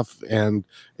doing stuff, and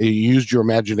you used your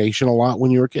imagination a lot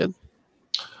when you were a kid?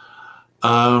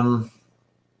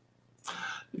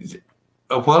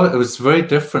 Well, it was very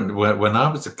different when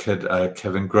I was a kid,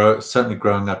 Kevin, certainly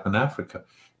growing up in Africa.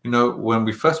 When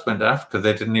we first went to Africa,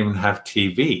 they didn't even have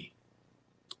TV.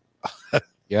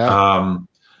 Yeah.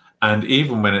 And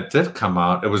even when it did come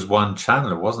out, it was one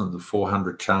channel. It wasn't the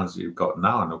 400 channels that you've got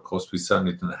now. And of course, we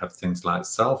certainly didn't have things like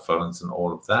cell phones and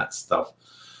all of that stuff.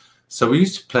 So we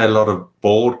used to play a lot of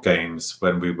board games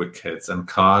when we were kids, and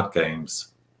card games.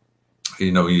 We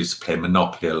used to play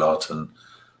Monopoly a lot, and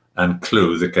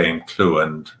Clue, the game Clue,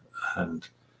 and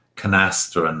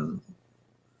Canasta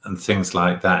and things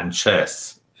like that, and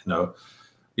chess. We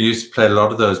used to play a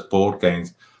lot of those board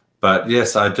games. But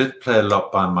yes, I did play a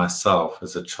lot by myself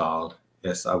as a child.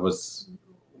 Yes, I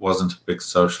wasn't a big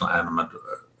social animal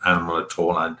at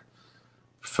all. I'd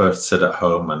prefer to sit at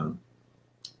home and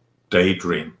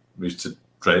daydream. We used to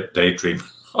daydream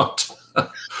a lot.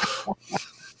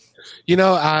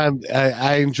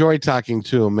 I enjoy talking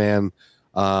to a man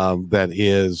that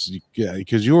is,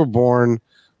 because you were born,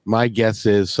 my guess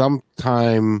is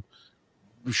sometime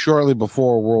shortly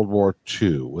before World War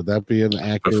II. Would that be an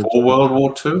accurate? Before World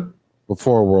War II?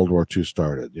 Before World War II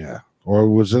started, yeah. Or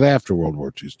was it after World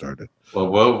War II started? Well,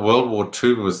 World War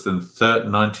II was in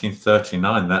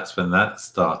 1939. That's when that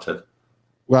started.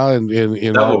 Well, in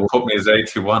that will put me as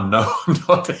 81. No,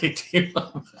 not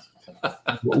 81.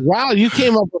 Wow, you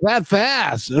came up with that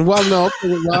fast. Well, no,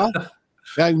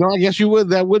 I guess you would.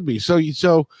 That would be so.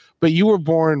 But you were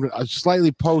born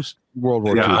slightly post World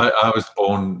War II. Yeah, I was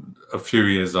born a few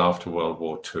years after World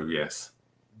War II. Yes,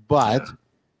 but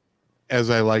as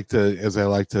I like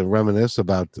to reminisce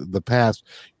about the past,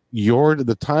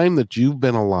 the time that you've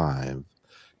been alive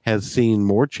has seen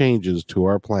more changes to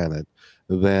our planet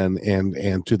than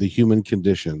and to the human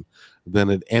condition than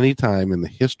at any time in the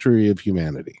history of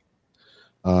humanity.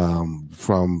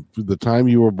 From the time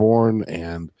you were born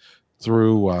and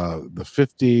through the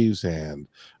 50s and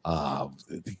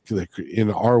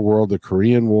in our world, the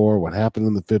Korean War, what happened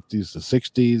in the 50s, the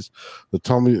 60s,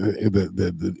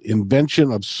 the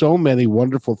invention of so many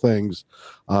wonderful things.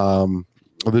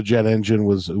 The jet engine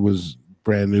was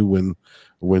brand new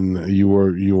when you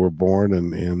were born,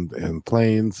 and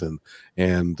planes and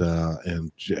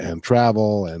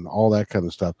travel and all that kind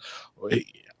of stuff.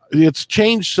 It's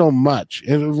changed so much,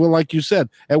 and like you said,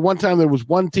 at one time there was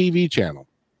one TV channel.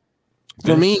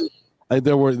 For me,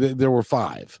 there were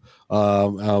five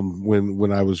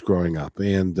when I was growing up,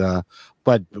 and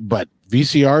but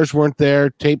VCRs weren't there,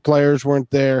 tape players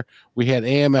weren't there. We had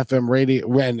AM, FM radio,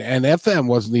 and FM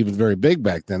wasn't even very big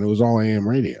back then. It was all AM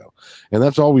radio, and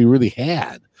that's all we really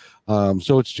had.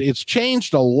 So it's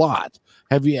changed a lot.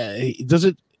 Does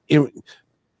it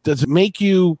make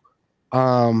you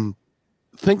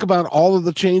think about all of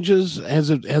the changes? Is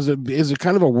it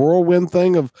kind of a whirlwind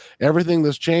thing of everything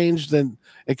that's changed? And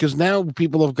because now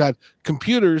people have got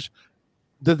computers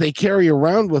that they carry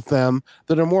around with them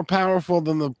that are more powerful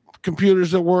than the computers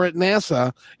that were at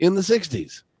NASA in the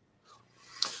 60s.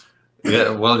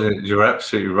 Yeah, well, you're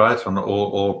absolutely right on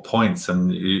all points.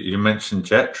 And you mentioned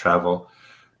jet travel.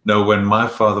 No, when my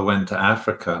father went to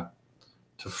Africa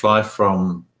to fly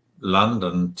from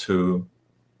London to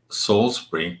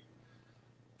Salisbury,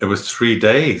 it was 3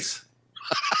 days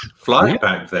Really? flight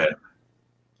back then,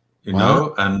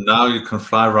 Wow. and now you can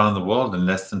fly around the world in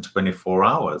less than 24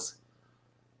 hours.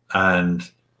 And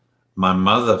my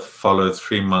mother followed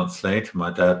 3 months later.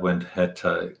 My dad went ahead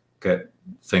to get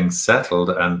things settled,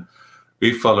 and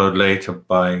we followed later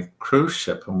by cruise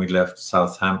ship, and we left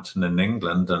Southampton in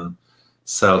England and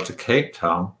sailed to Cape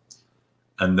Town.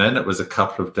 And then it was a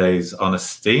couple of days on a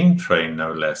steam train,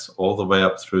 no less, all the way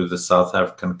up through the South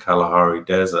African Kalahari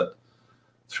Desert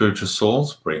through to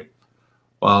Salisbury.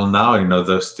 Well, now,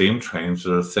 those steam trains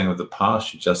are a thing of the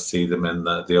past. You just see them in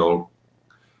the old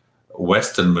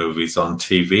Western movies on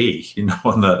TV,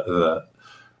 on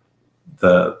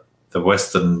the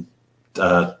Western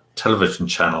television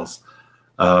channels.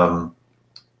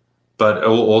 But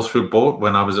all through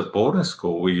when I was at boarding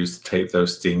school, we used to take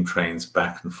those steam trains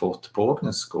back and forth to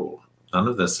boarding school. None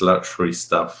of this luxury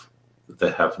stuff that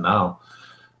they have now.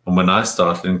 And when I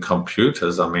started in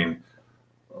computers, I mean,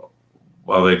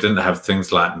 well, they didn't have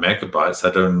things like megabytes. I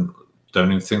don't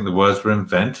even think the words were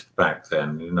invented back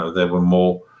then. They were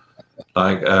more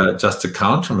like just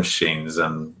counter machines.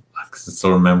 And I can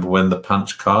still remember when the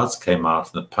punch cards came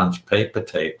out and the punch paper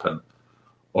tape and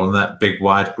all that big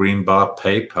wide green bar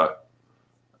paper.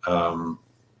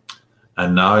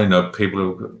 And now,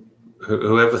 people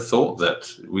whoever thought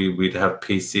that we'd have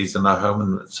PCs in our home,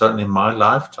 and certainly in my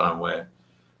lifetime, where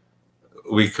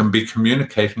we can be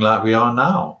communicating like we are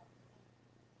now.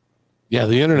 Yeah,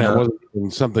 the internet wasn't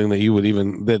even something that you would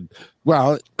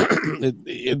well,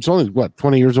 it's only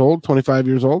 20 years old, 25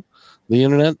 years old, the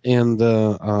internet. And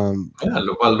look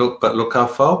how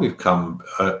far we've come.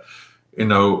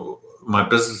 My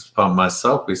business partner,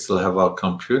 myself, we still have our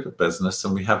computer business,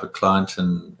 and we have a client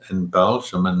in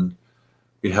Belgium, and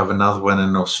we have another one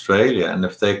in Australia. And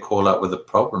if they call up with a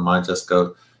problem, I just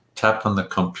go tap on the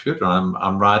computer.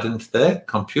 I'm right into their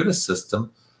computer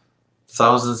system,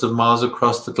 thousands of miles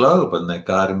across the globe, and they're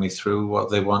guiding me through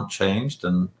what they want changed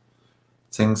and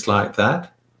things like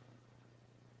that.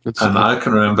 I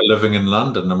can remember living in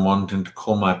London and wanting to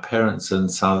call my parents in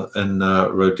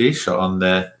Rhodesia on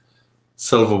their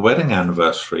silver wedding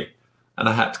anniversary, and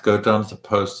I had to go down to the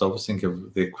post office and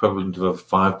give the equivalent of a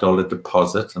 $5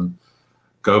 deposit and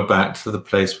go back to the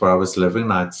place where I was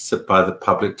living. I'd sit by the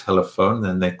public telephone,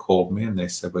 then they called me and they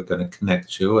said, we're going to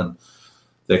connect you, and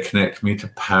they connected me to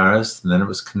Paris, and then it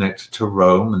was connected to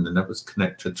Rome, and then it was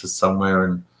connected to somewhere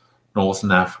in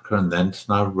Northern Africa, and then to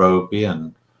Nairobi,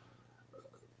 and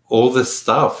all this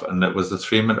stuff. And it was a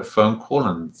 3-minute phone call,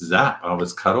 and zap, I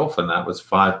was cut off, and that was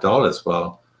 $5.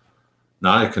 Well,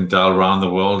 now you can dial around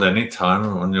the world anytime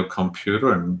on your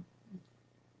computer and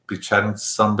be chatting to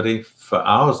somebody for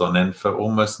hours on end for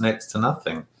almost next to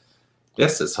nothing.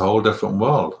 Yes, it's a whole different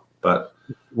world, but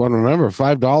remember,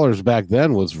 $5 back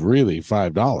then was really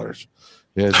 $5.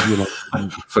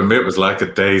 For me, it was like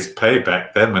a day's pay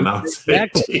back then when I was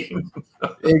 18.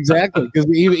 Exactly, because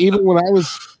even when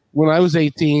I was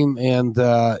 18, and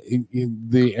the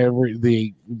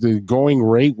going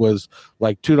rate was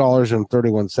like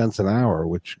 $2.31 an hour,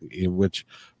 which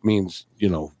means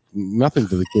nothing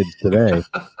to the kids today.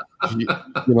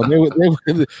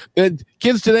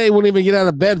 Kids today wouldn't even get out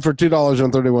of bed for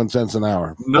 $2.31 an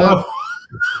hour. No.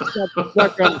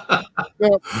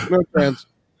 No chance.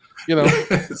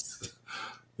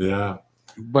 Yeah.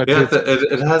 But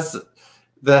it has.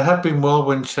 There have been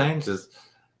whirlwind changes.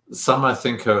 Some I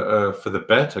think are for the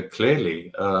better.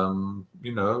 Clearly, some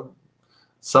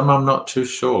I'm not too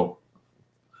sure.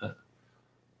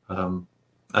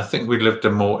 I think we lived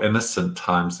in more innocent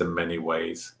times in many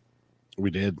ways.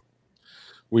 We did,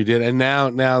 and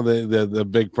now the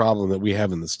big problem that we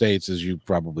have in the States, as you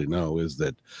probably know, is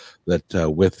that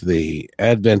with the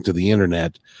advent of the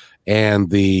internet and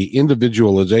the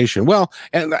individualization,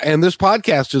 and this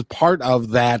podcast is part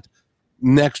of that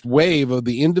next wave of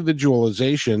the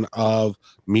individualization of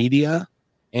media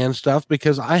and stuff,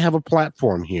 because I have a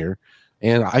platform here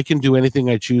and I can do anything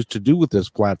I choose to do with this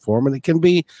platform, and I can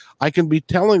be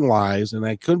telling lies, and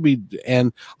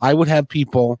I would have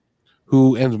people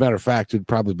who, as a matter of fact, would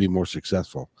probably be more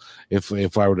successful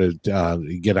if I were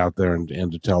to get out there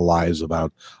and to tell lies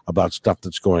about stuff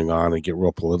that's going on and get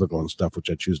real political and stuff,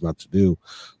 which I choose not to do.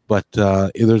 But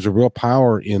there's a real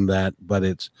power in that, but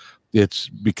it's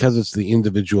because it's the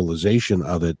individualization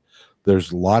of it.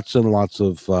 There's lots and lots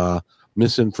of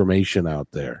misinformation out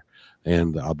there,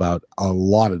 and about a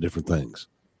lot of different things.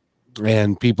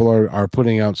 and people are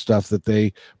putting out stuff that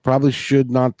they probably should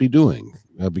not be doing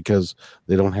because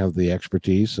they don't have the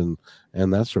expertise and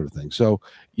that sort of thing. So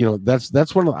that's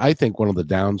I think one of the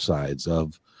downsides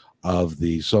of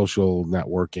the social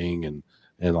networking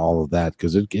and all of that,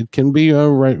 because it can be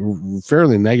a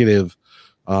fairly negative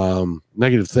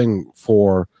thing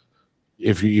for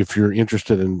if you're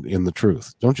interested in the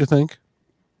truth, don't you think?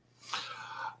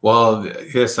 Well,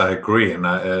 yes, I agree, and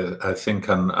I think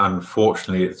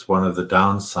unfortunately it's one of the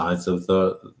downsides of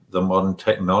the modern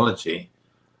technology.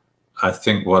 I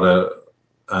think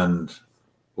and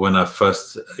when I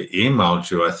first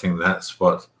emailed you, I think that's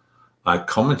what I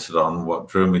commented on. What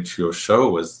drew me to your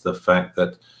show was the fact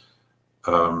that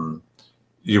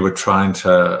you were trying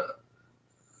to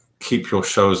keep your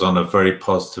shows on a very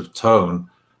positive tone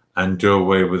and do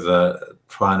away with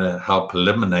trying to help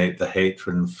eliminate the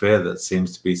hatred and fear that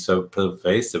seems to be so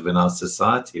pervasive in our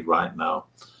society right now.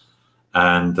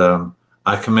 And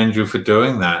I commend you for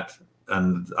doing that.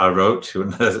 And I wrote to you,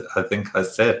 and I think I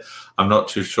said, I'm not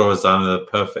too sure as I'm the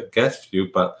perfect guest for you,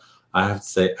 but I have to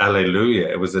say, hallelujah.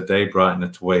 It was a day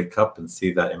brightener to wake up and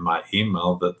see that in my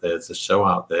email that there's a show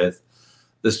out there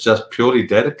that's just purely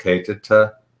dedicated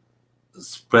to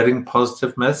spreading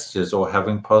positive messages or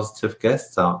having positive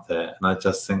guests out there. And I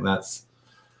just think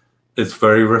it's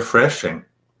very refreshing.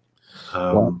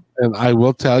 Well, and I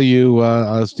will tell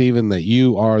you, Stephen, that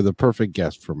you are the perfect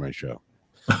guest for my show.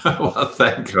 Well,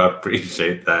 thank you. I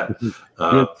appreciate that.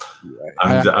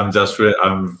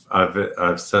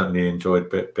 I've certainly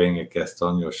enjoyed being a guest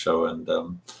on your show, and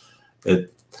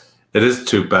it is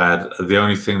too bad. The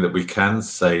only thing that we can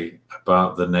say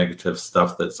about the negative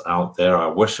stuff that's out there, I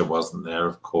wish it wasn't there,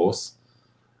 of course,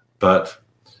 but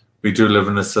we do live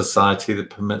in a society that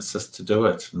permits us to do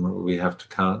it, and we have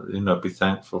to be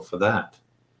thankful for that.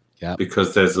 Yeah.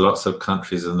 Because there's lots of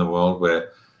countries in the world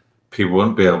where people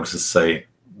wouldn't be able to say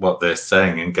what they're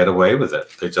saying and get away with it.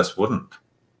 They just wouldn't.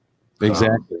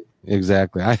 Exactly.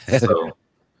 I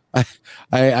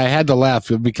had to laugh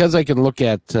because I can look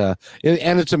at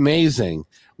and it's amazing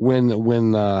when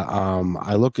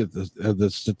I look at the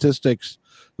statistics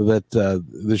that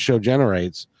the show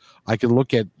generates. I can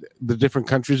look at the different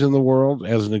countries in the world.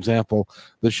 As an example,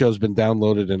 the show's been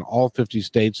downloaded in all 50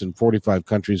 states and 45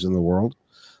 countries in the world.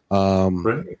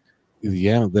 Really?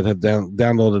 Yeah, that have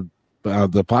downloaded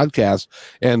the podcast.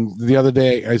 And the other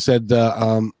day I said,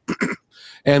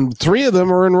 and 3 of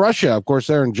them are in Russia. Of course,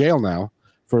 they're in jail now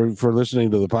for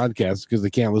listening to the podcast because they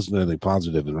can't listen to anything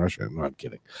positive in Russia. No, I'm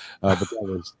kidding. But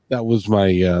that was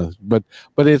my. But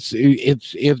it's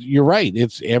you're right.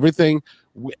 It's everything.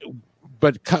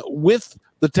 But with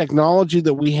the technology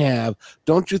that we have,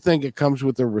 don't you think it comes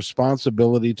with a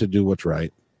responsibility to do what's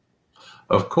right?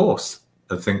 Of course.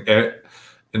 I think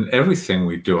in everything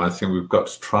we do, I think we've got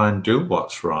to try and do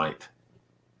what's right.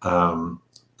 Do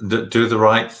the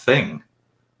right thing.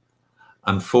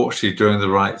 Unfortunately, doing the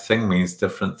right thing means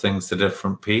different things to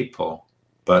different people.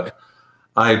 But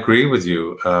I agree with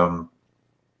you.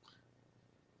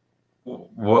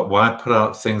 Why put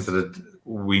out things that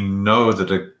we know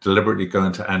that are deliberately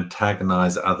going to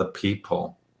antagonize other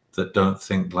people that don't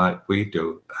think like we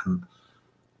do? And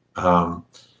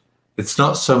it's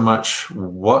not so much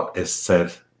what is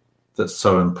said that's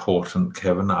so important,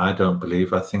 Kevin. I don't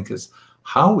believe. I think it's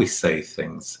how we say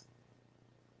things.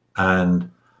 And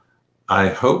I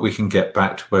hope we can get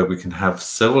back to where we can have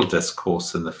civil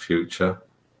discourse in the future,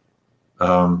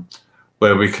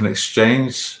 where we can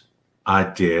exchange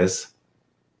ideas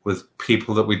with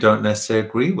people that we don't necessarily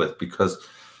agree with. Because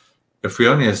if we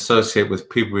only associate with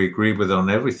people we agree with on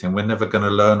everything, we're never going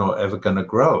to learn or ever going to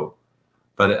grow.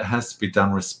 But it has to be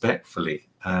done respectfully,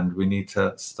 and we need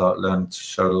to start learning to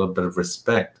show a little bit of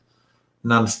respect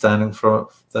and understanding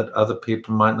that other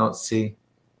people might not see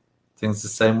things the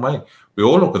same way. We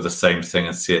all look at the same thing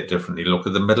and see it differently. Look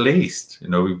at the Middle East.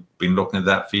 We've been looking at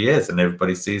that for years, and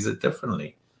everybody sees it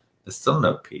differently. There's still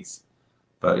no peace,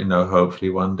 but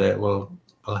hopefully one day it will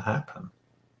happen.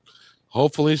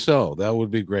 Hopefully so. That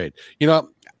would be great.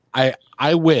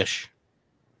 I wish.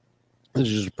 This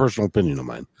is just a personal opinion of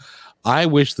mine. I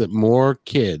wish that more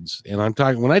kids, and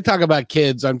when I talk about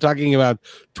kids, I'm talking about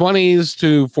 20s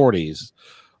to 40s,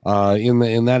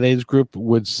 in that age group,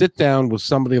 would sit down with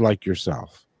somebody like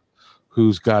yourself,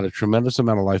 who's got a tremendous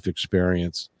amount of life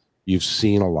experience. You've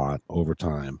seen a lot over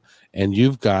time, and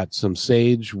you've got some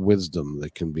sage wisdom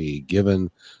that can be given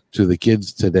to the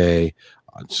kids today,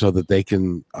 so that they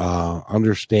can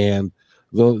understand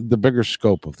the bigger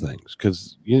scope of things,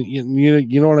 because you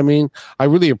know what I mean. I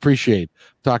really appreciate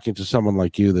talking to someone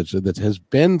like you that has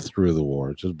been through the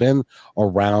wars, has been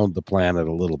around the planet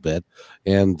a little bit,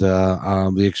 and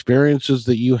the experiences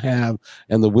that you have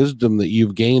and the wisdom that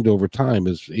you've gained over time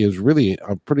is really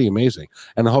pretty amazing.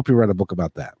 And I hope you write a book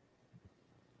about that.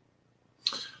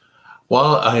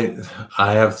 Well,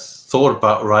 I have thought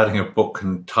about writing a book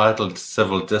entitled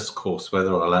Civil Discourse.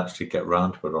 Whether I'll actually get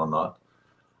around to it or not,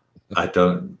 I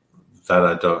don't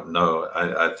know.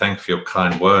 I thank for your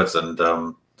kind words, and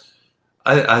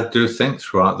I do think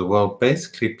throughout the world,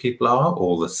 basically, people are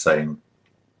all the same.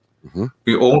 Mm-hmm.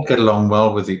 We all get along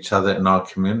well with each other in our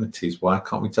communities. Why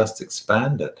can't we just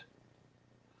expand it?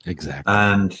 Exactly.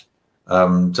 And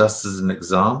just as an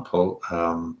example,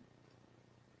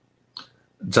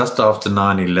 just after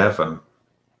 9/11,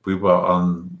 we were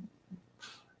on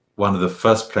one of the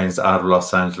first planes out of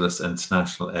Los Angeles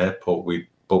International Airport. We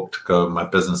booked to go, my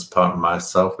business partner and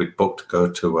myself, we booked to go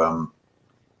to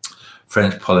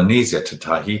French Polynesia, to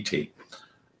Tahiti.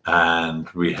 And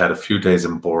we had a few days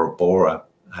in Bora Bora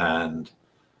and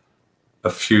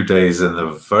a few days in the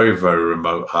very, very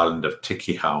remote island of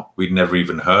Tikihau. We'd never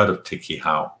even heard of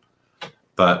Tikihau.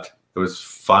 But it was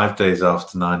 5 days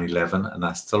after 9/11, and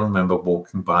I still remember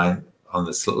walking by on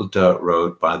this little dirt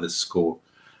road by the school,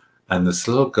 and this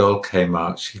little girl came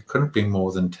out. She couldn't be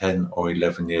more than 10 or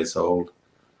 11 years old,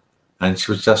 and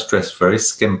she was just dressed very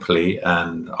skimpily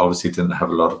and obviously didn't have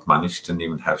a lot of money. She didn't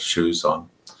even have shoes on.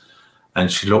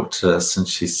 And she looked at us and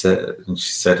she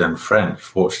said in French,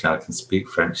 fortunately I can speak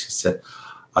French, she said,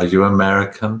 "Are you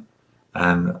American?"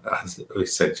 And we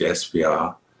said, "Yes, we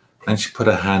are." And she put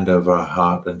her hand over her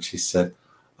heart and she said,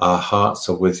 "Our hearts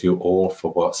are with you all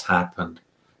for what's happened."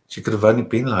 She could have only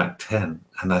been like 10.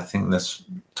 And I think this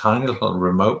tiny little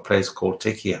remote place called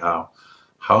Tikihau,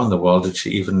 how in the world did she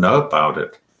even know about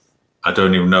it? I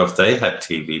don't even know if they had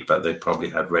TV, but they probably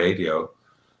had radio.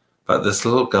 But this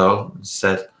little girl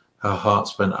said her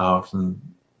hearts went out, and,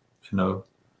 you know,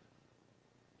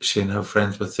 she and her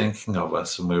friends were thinking of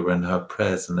us, and we were in her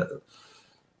prayers. And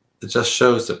it just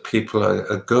shows that people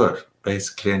are good,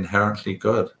 basically inherently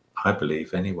good, I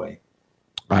believe, anyway.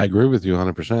 I agree with you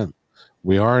 100%.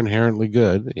 We are inherently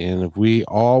good, and if we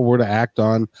all were to act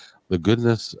on the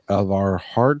goodness of our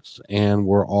hearts, and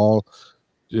we're all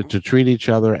to treat each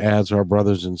other as our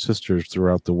brothers and sisters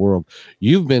throughout the world.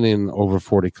 You've been in over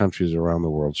 40 countries around the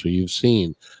world, so you've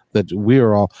seen that we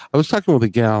are all. I was talking with a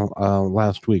gal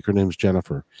last week. Her name's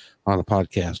Jennifer on a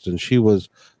podcast, and she was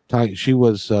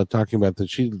talking about that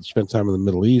she spent time in the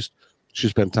Middle East. She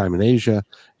spent time in Asia,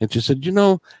 and she said,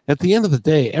 at the end of the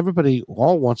day, everybody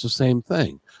all wants the same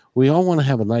thing. We all want to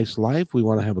have a nice life. We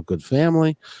want to have a good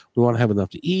family. We want to have enough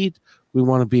to eat. We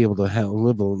want to be able to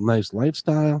live a nice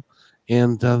lifestyle.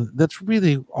 And that's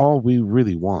really all we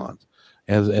really want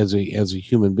as a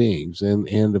human beings. And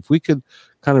if we could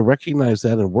kind of recognize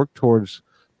that and work towards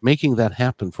making that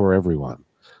happen for everyone,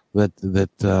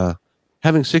 that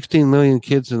having 16 million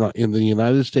kids in the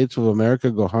United States of America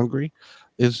go hungry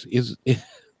is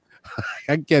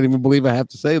I can't even believe I have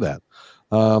to say that,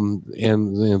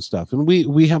 and stuff. And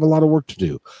we have a lot of work to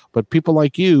do. But people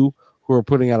like you who are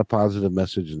putting out a positive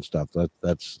message and stuff,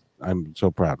 that's I'm so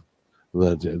proud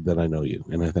that I know you,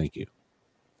 and I thank you.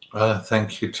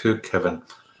 Thank you too, Kevin.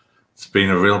 It's been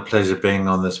a real pleasure being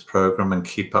on this program, and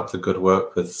keep up the good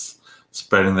work with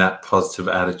spreading that positive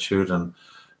attitude and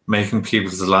making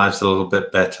people's lives a little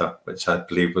bit better, which I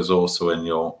believe was also in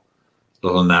your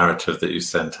little narrative that you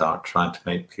sent out, trying to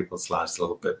make people's lives a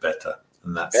little bit better.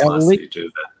 And that's nice that you do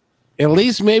that. At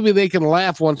least maybe they can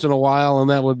laugh once in a while, and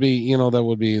that would be,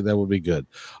 that would be good.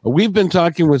 We've been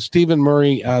talking with Stephen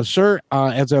Murray, sir.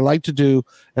 As I like to do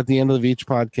at the end of each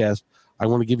podcast, I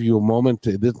want to give you a moment.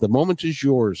 The moment is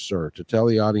yours, sir, to tell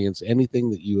the audience anything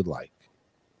that you would like.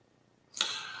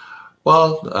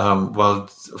 Well,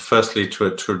 firstly, to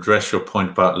address your point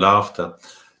about laughter,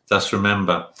 just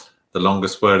remember the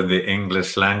longest word in the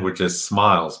English language is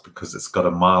smiles, because it's got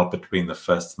a mile between the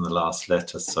first and the last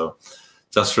letter. So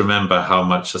just remember how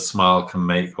much a smile can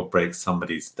make or break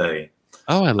somebody's day.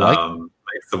 Oh, I like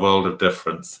makes the world of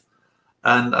difference.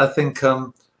 And I think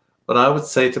what I would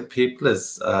say to people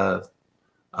is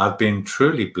I've been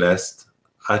truly blessed.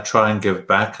 I try and give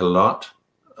back a lot.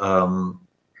 And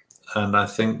I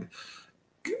think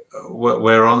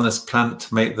we're on this planet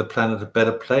to make the planet a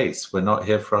better place. We're not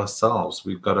here for ourselves.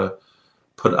 We've got to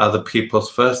put other people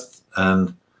first,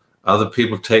 and other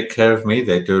people take care of me.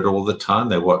 They do it all the time.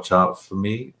 They watch out for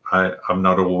me. I'm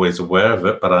not always aware of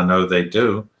it, but I know they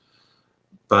do.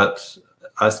 But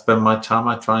I spend my time,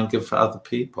 I try and give for other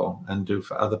people and do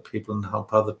for other people and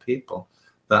help other people.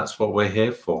 That's what we're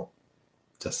here for.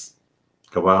 just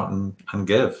go out and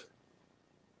give.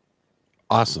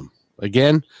 Awesome.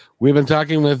 Again, we've been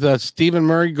talking with Stephen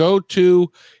Murray. Go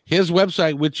to his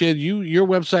website, which is your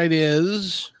website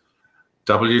is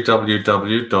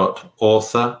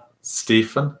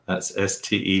www.authorstephen, that's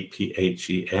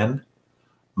STEPHEN,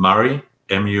 Murray,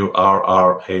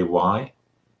 MURRAY.com.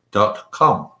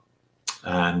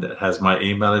 And it has my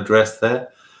email address there.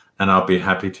 And I'll be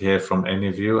happy to hear from any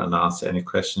of you and answer any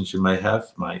questions you may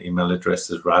have. My email address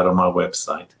is right on my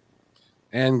website.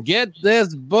 And get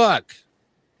this book.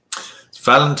 It's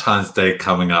Valentine's Day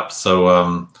coming up.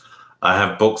 So I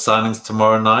have book signings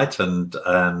tomorrow night and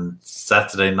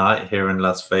Saturday night here in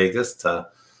Las Vegas to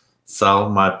sell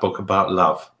my book about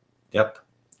love. Yep.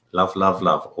 Love, love,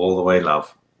 love. All the way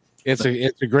love. It's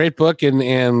a great book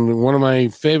and one of my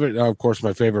favorite, of course,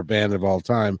 my favorite band of all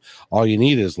time, All You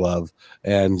Need Is Love.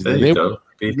 And there you go.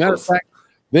 Matter of fact,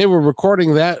 they were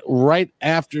recording that right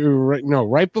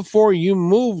before you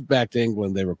moved back to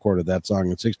England. They recorded that song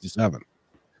in '67.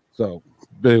 So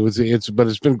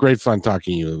it's been great fun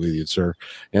talking with you, sir,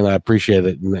 and I appreciate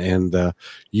it. And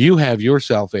you have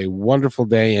yourself a wonderful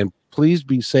day, and please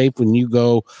be safe when you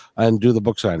go and do the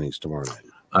book signings tomorrow night.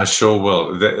 I sure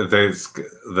will. It's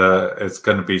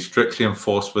going to be strictly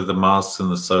enforced with the masks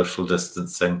and the social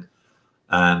distancing.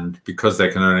 And because they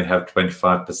can only have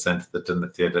 25% of the dinner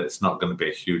theater, it's not going to be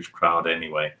a huge crowd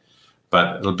anyway.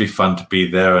 But it'll be fun to be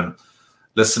there and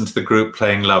listen to the group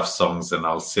playing love songs, and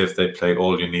I'll see if they play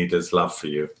All You Need Is Love for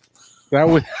You. That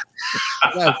would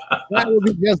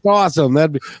be just awesome.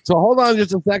 So hold on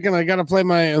just a second. I got to play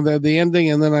the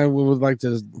ending, and then I would like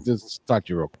to just talk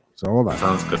to you real quick. So hold on.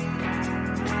 Sounds good.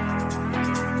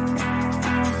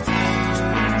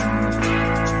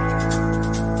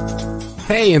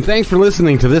 Hey, and thanks for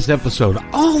listening to this episode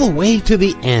all the way to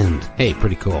the end. Hey,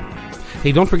 pretty cool.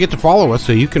 Hey, don't forget to follow us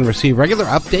so you can receive regular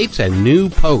updates and new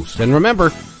posts. And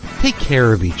remember, take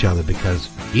care of each other because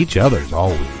each other's all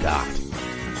we've got.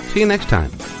 See you next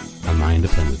time on My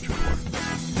Independence Report.